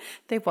did.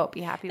 They won't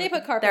be happy with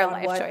their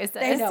life choices.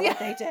 They know what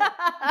they did.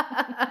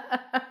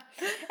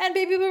 And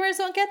baby boomers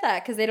don't get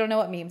that because they don't know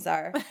what memes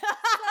are.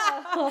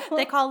 So.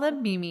 They call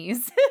them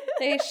memes.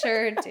 They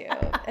sure do.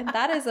 And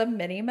that is a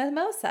mini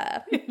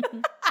mimosa.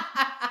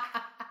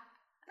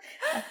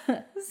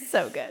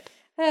 So good.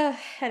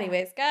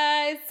 Anyways,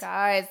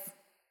 guys,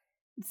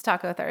 It's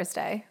Taco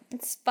Thursday.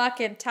 It's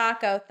fucking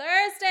Taco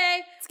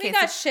Thursday. We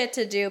got shit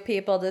to do,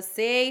 people to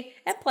see,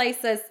 and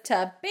places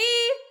to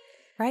be.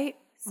 Right?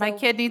 So, my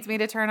kid needs me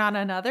to turn on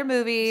another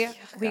movie. Oh,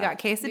 we got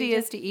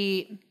quesadillas to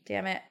eat.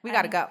 Damn it. We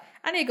got to go.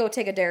 I need to go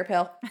take a dare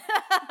pill.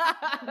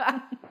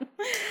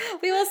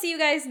 We will see you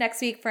guys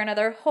next week for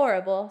another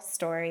horrible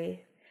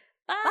story.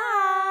 Bye.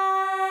 Bye.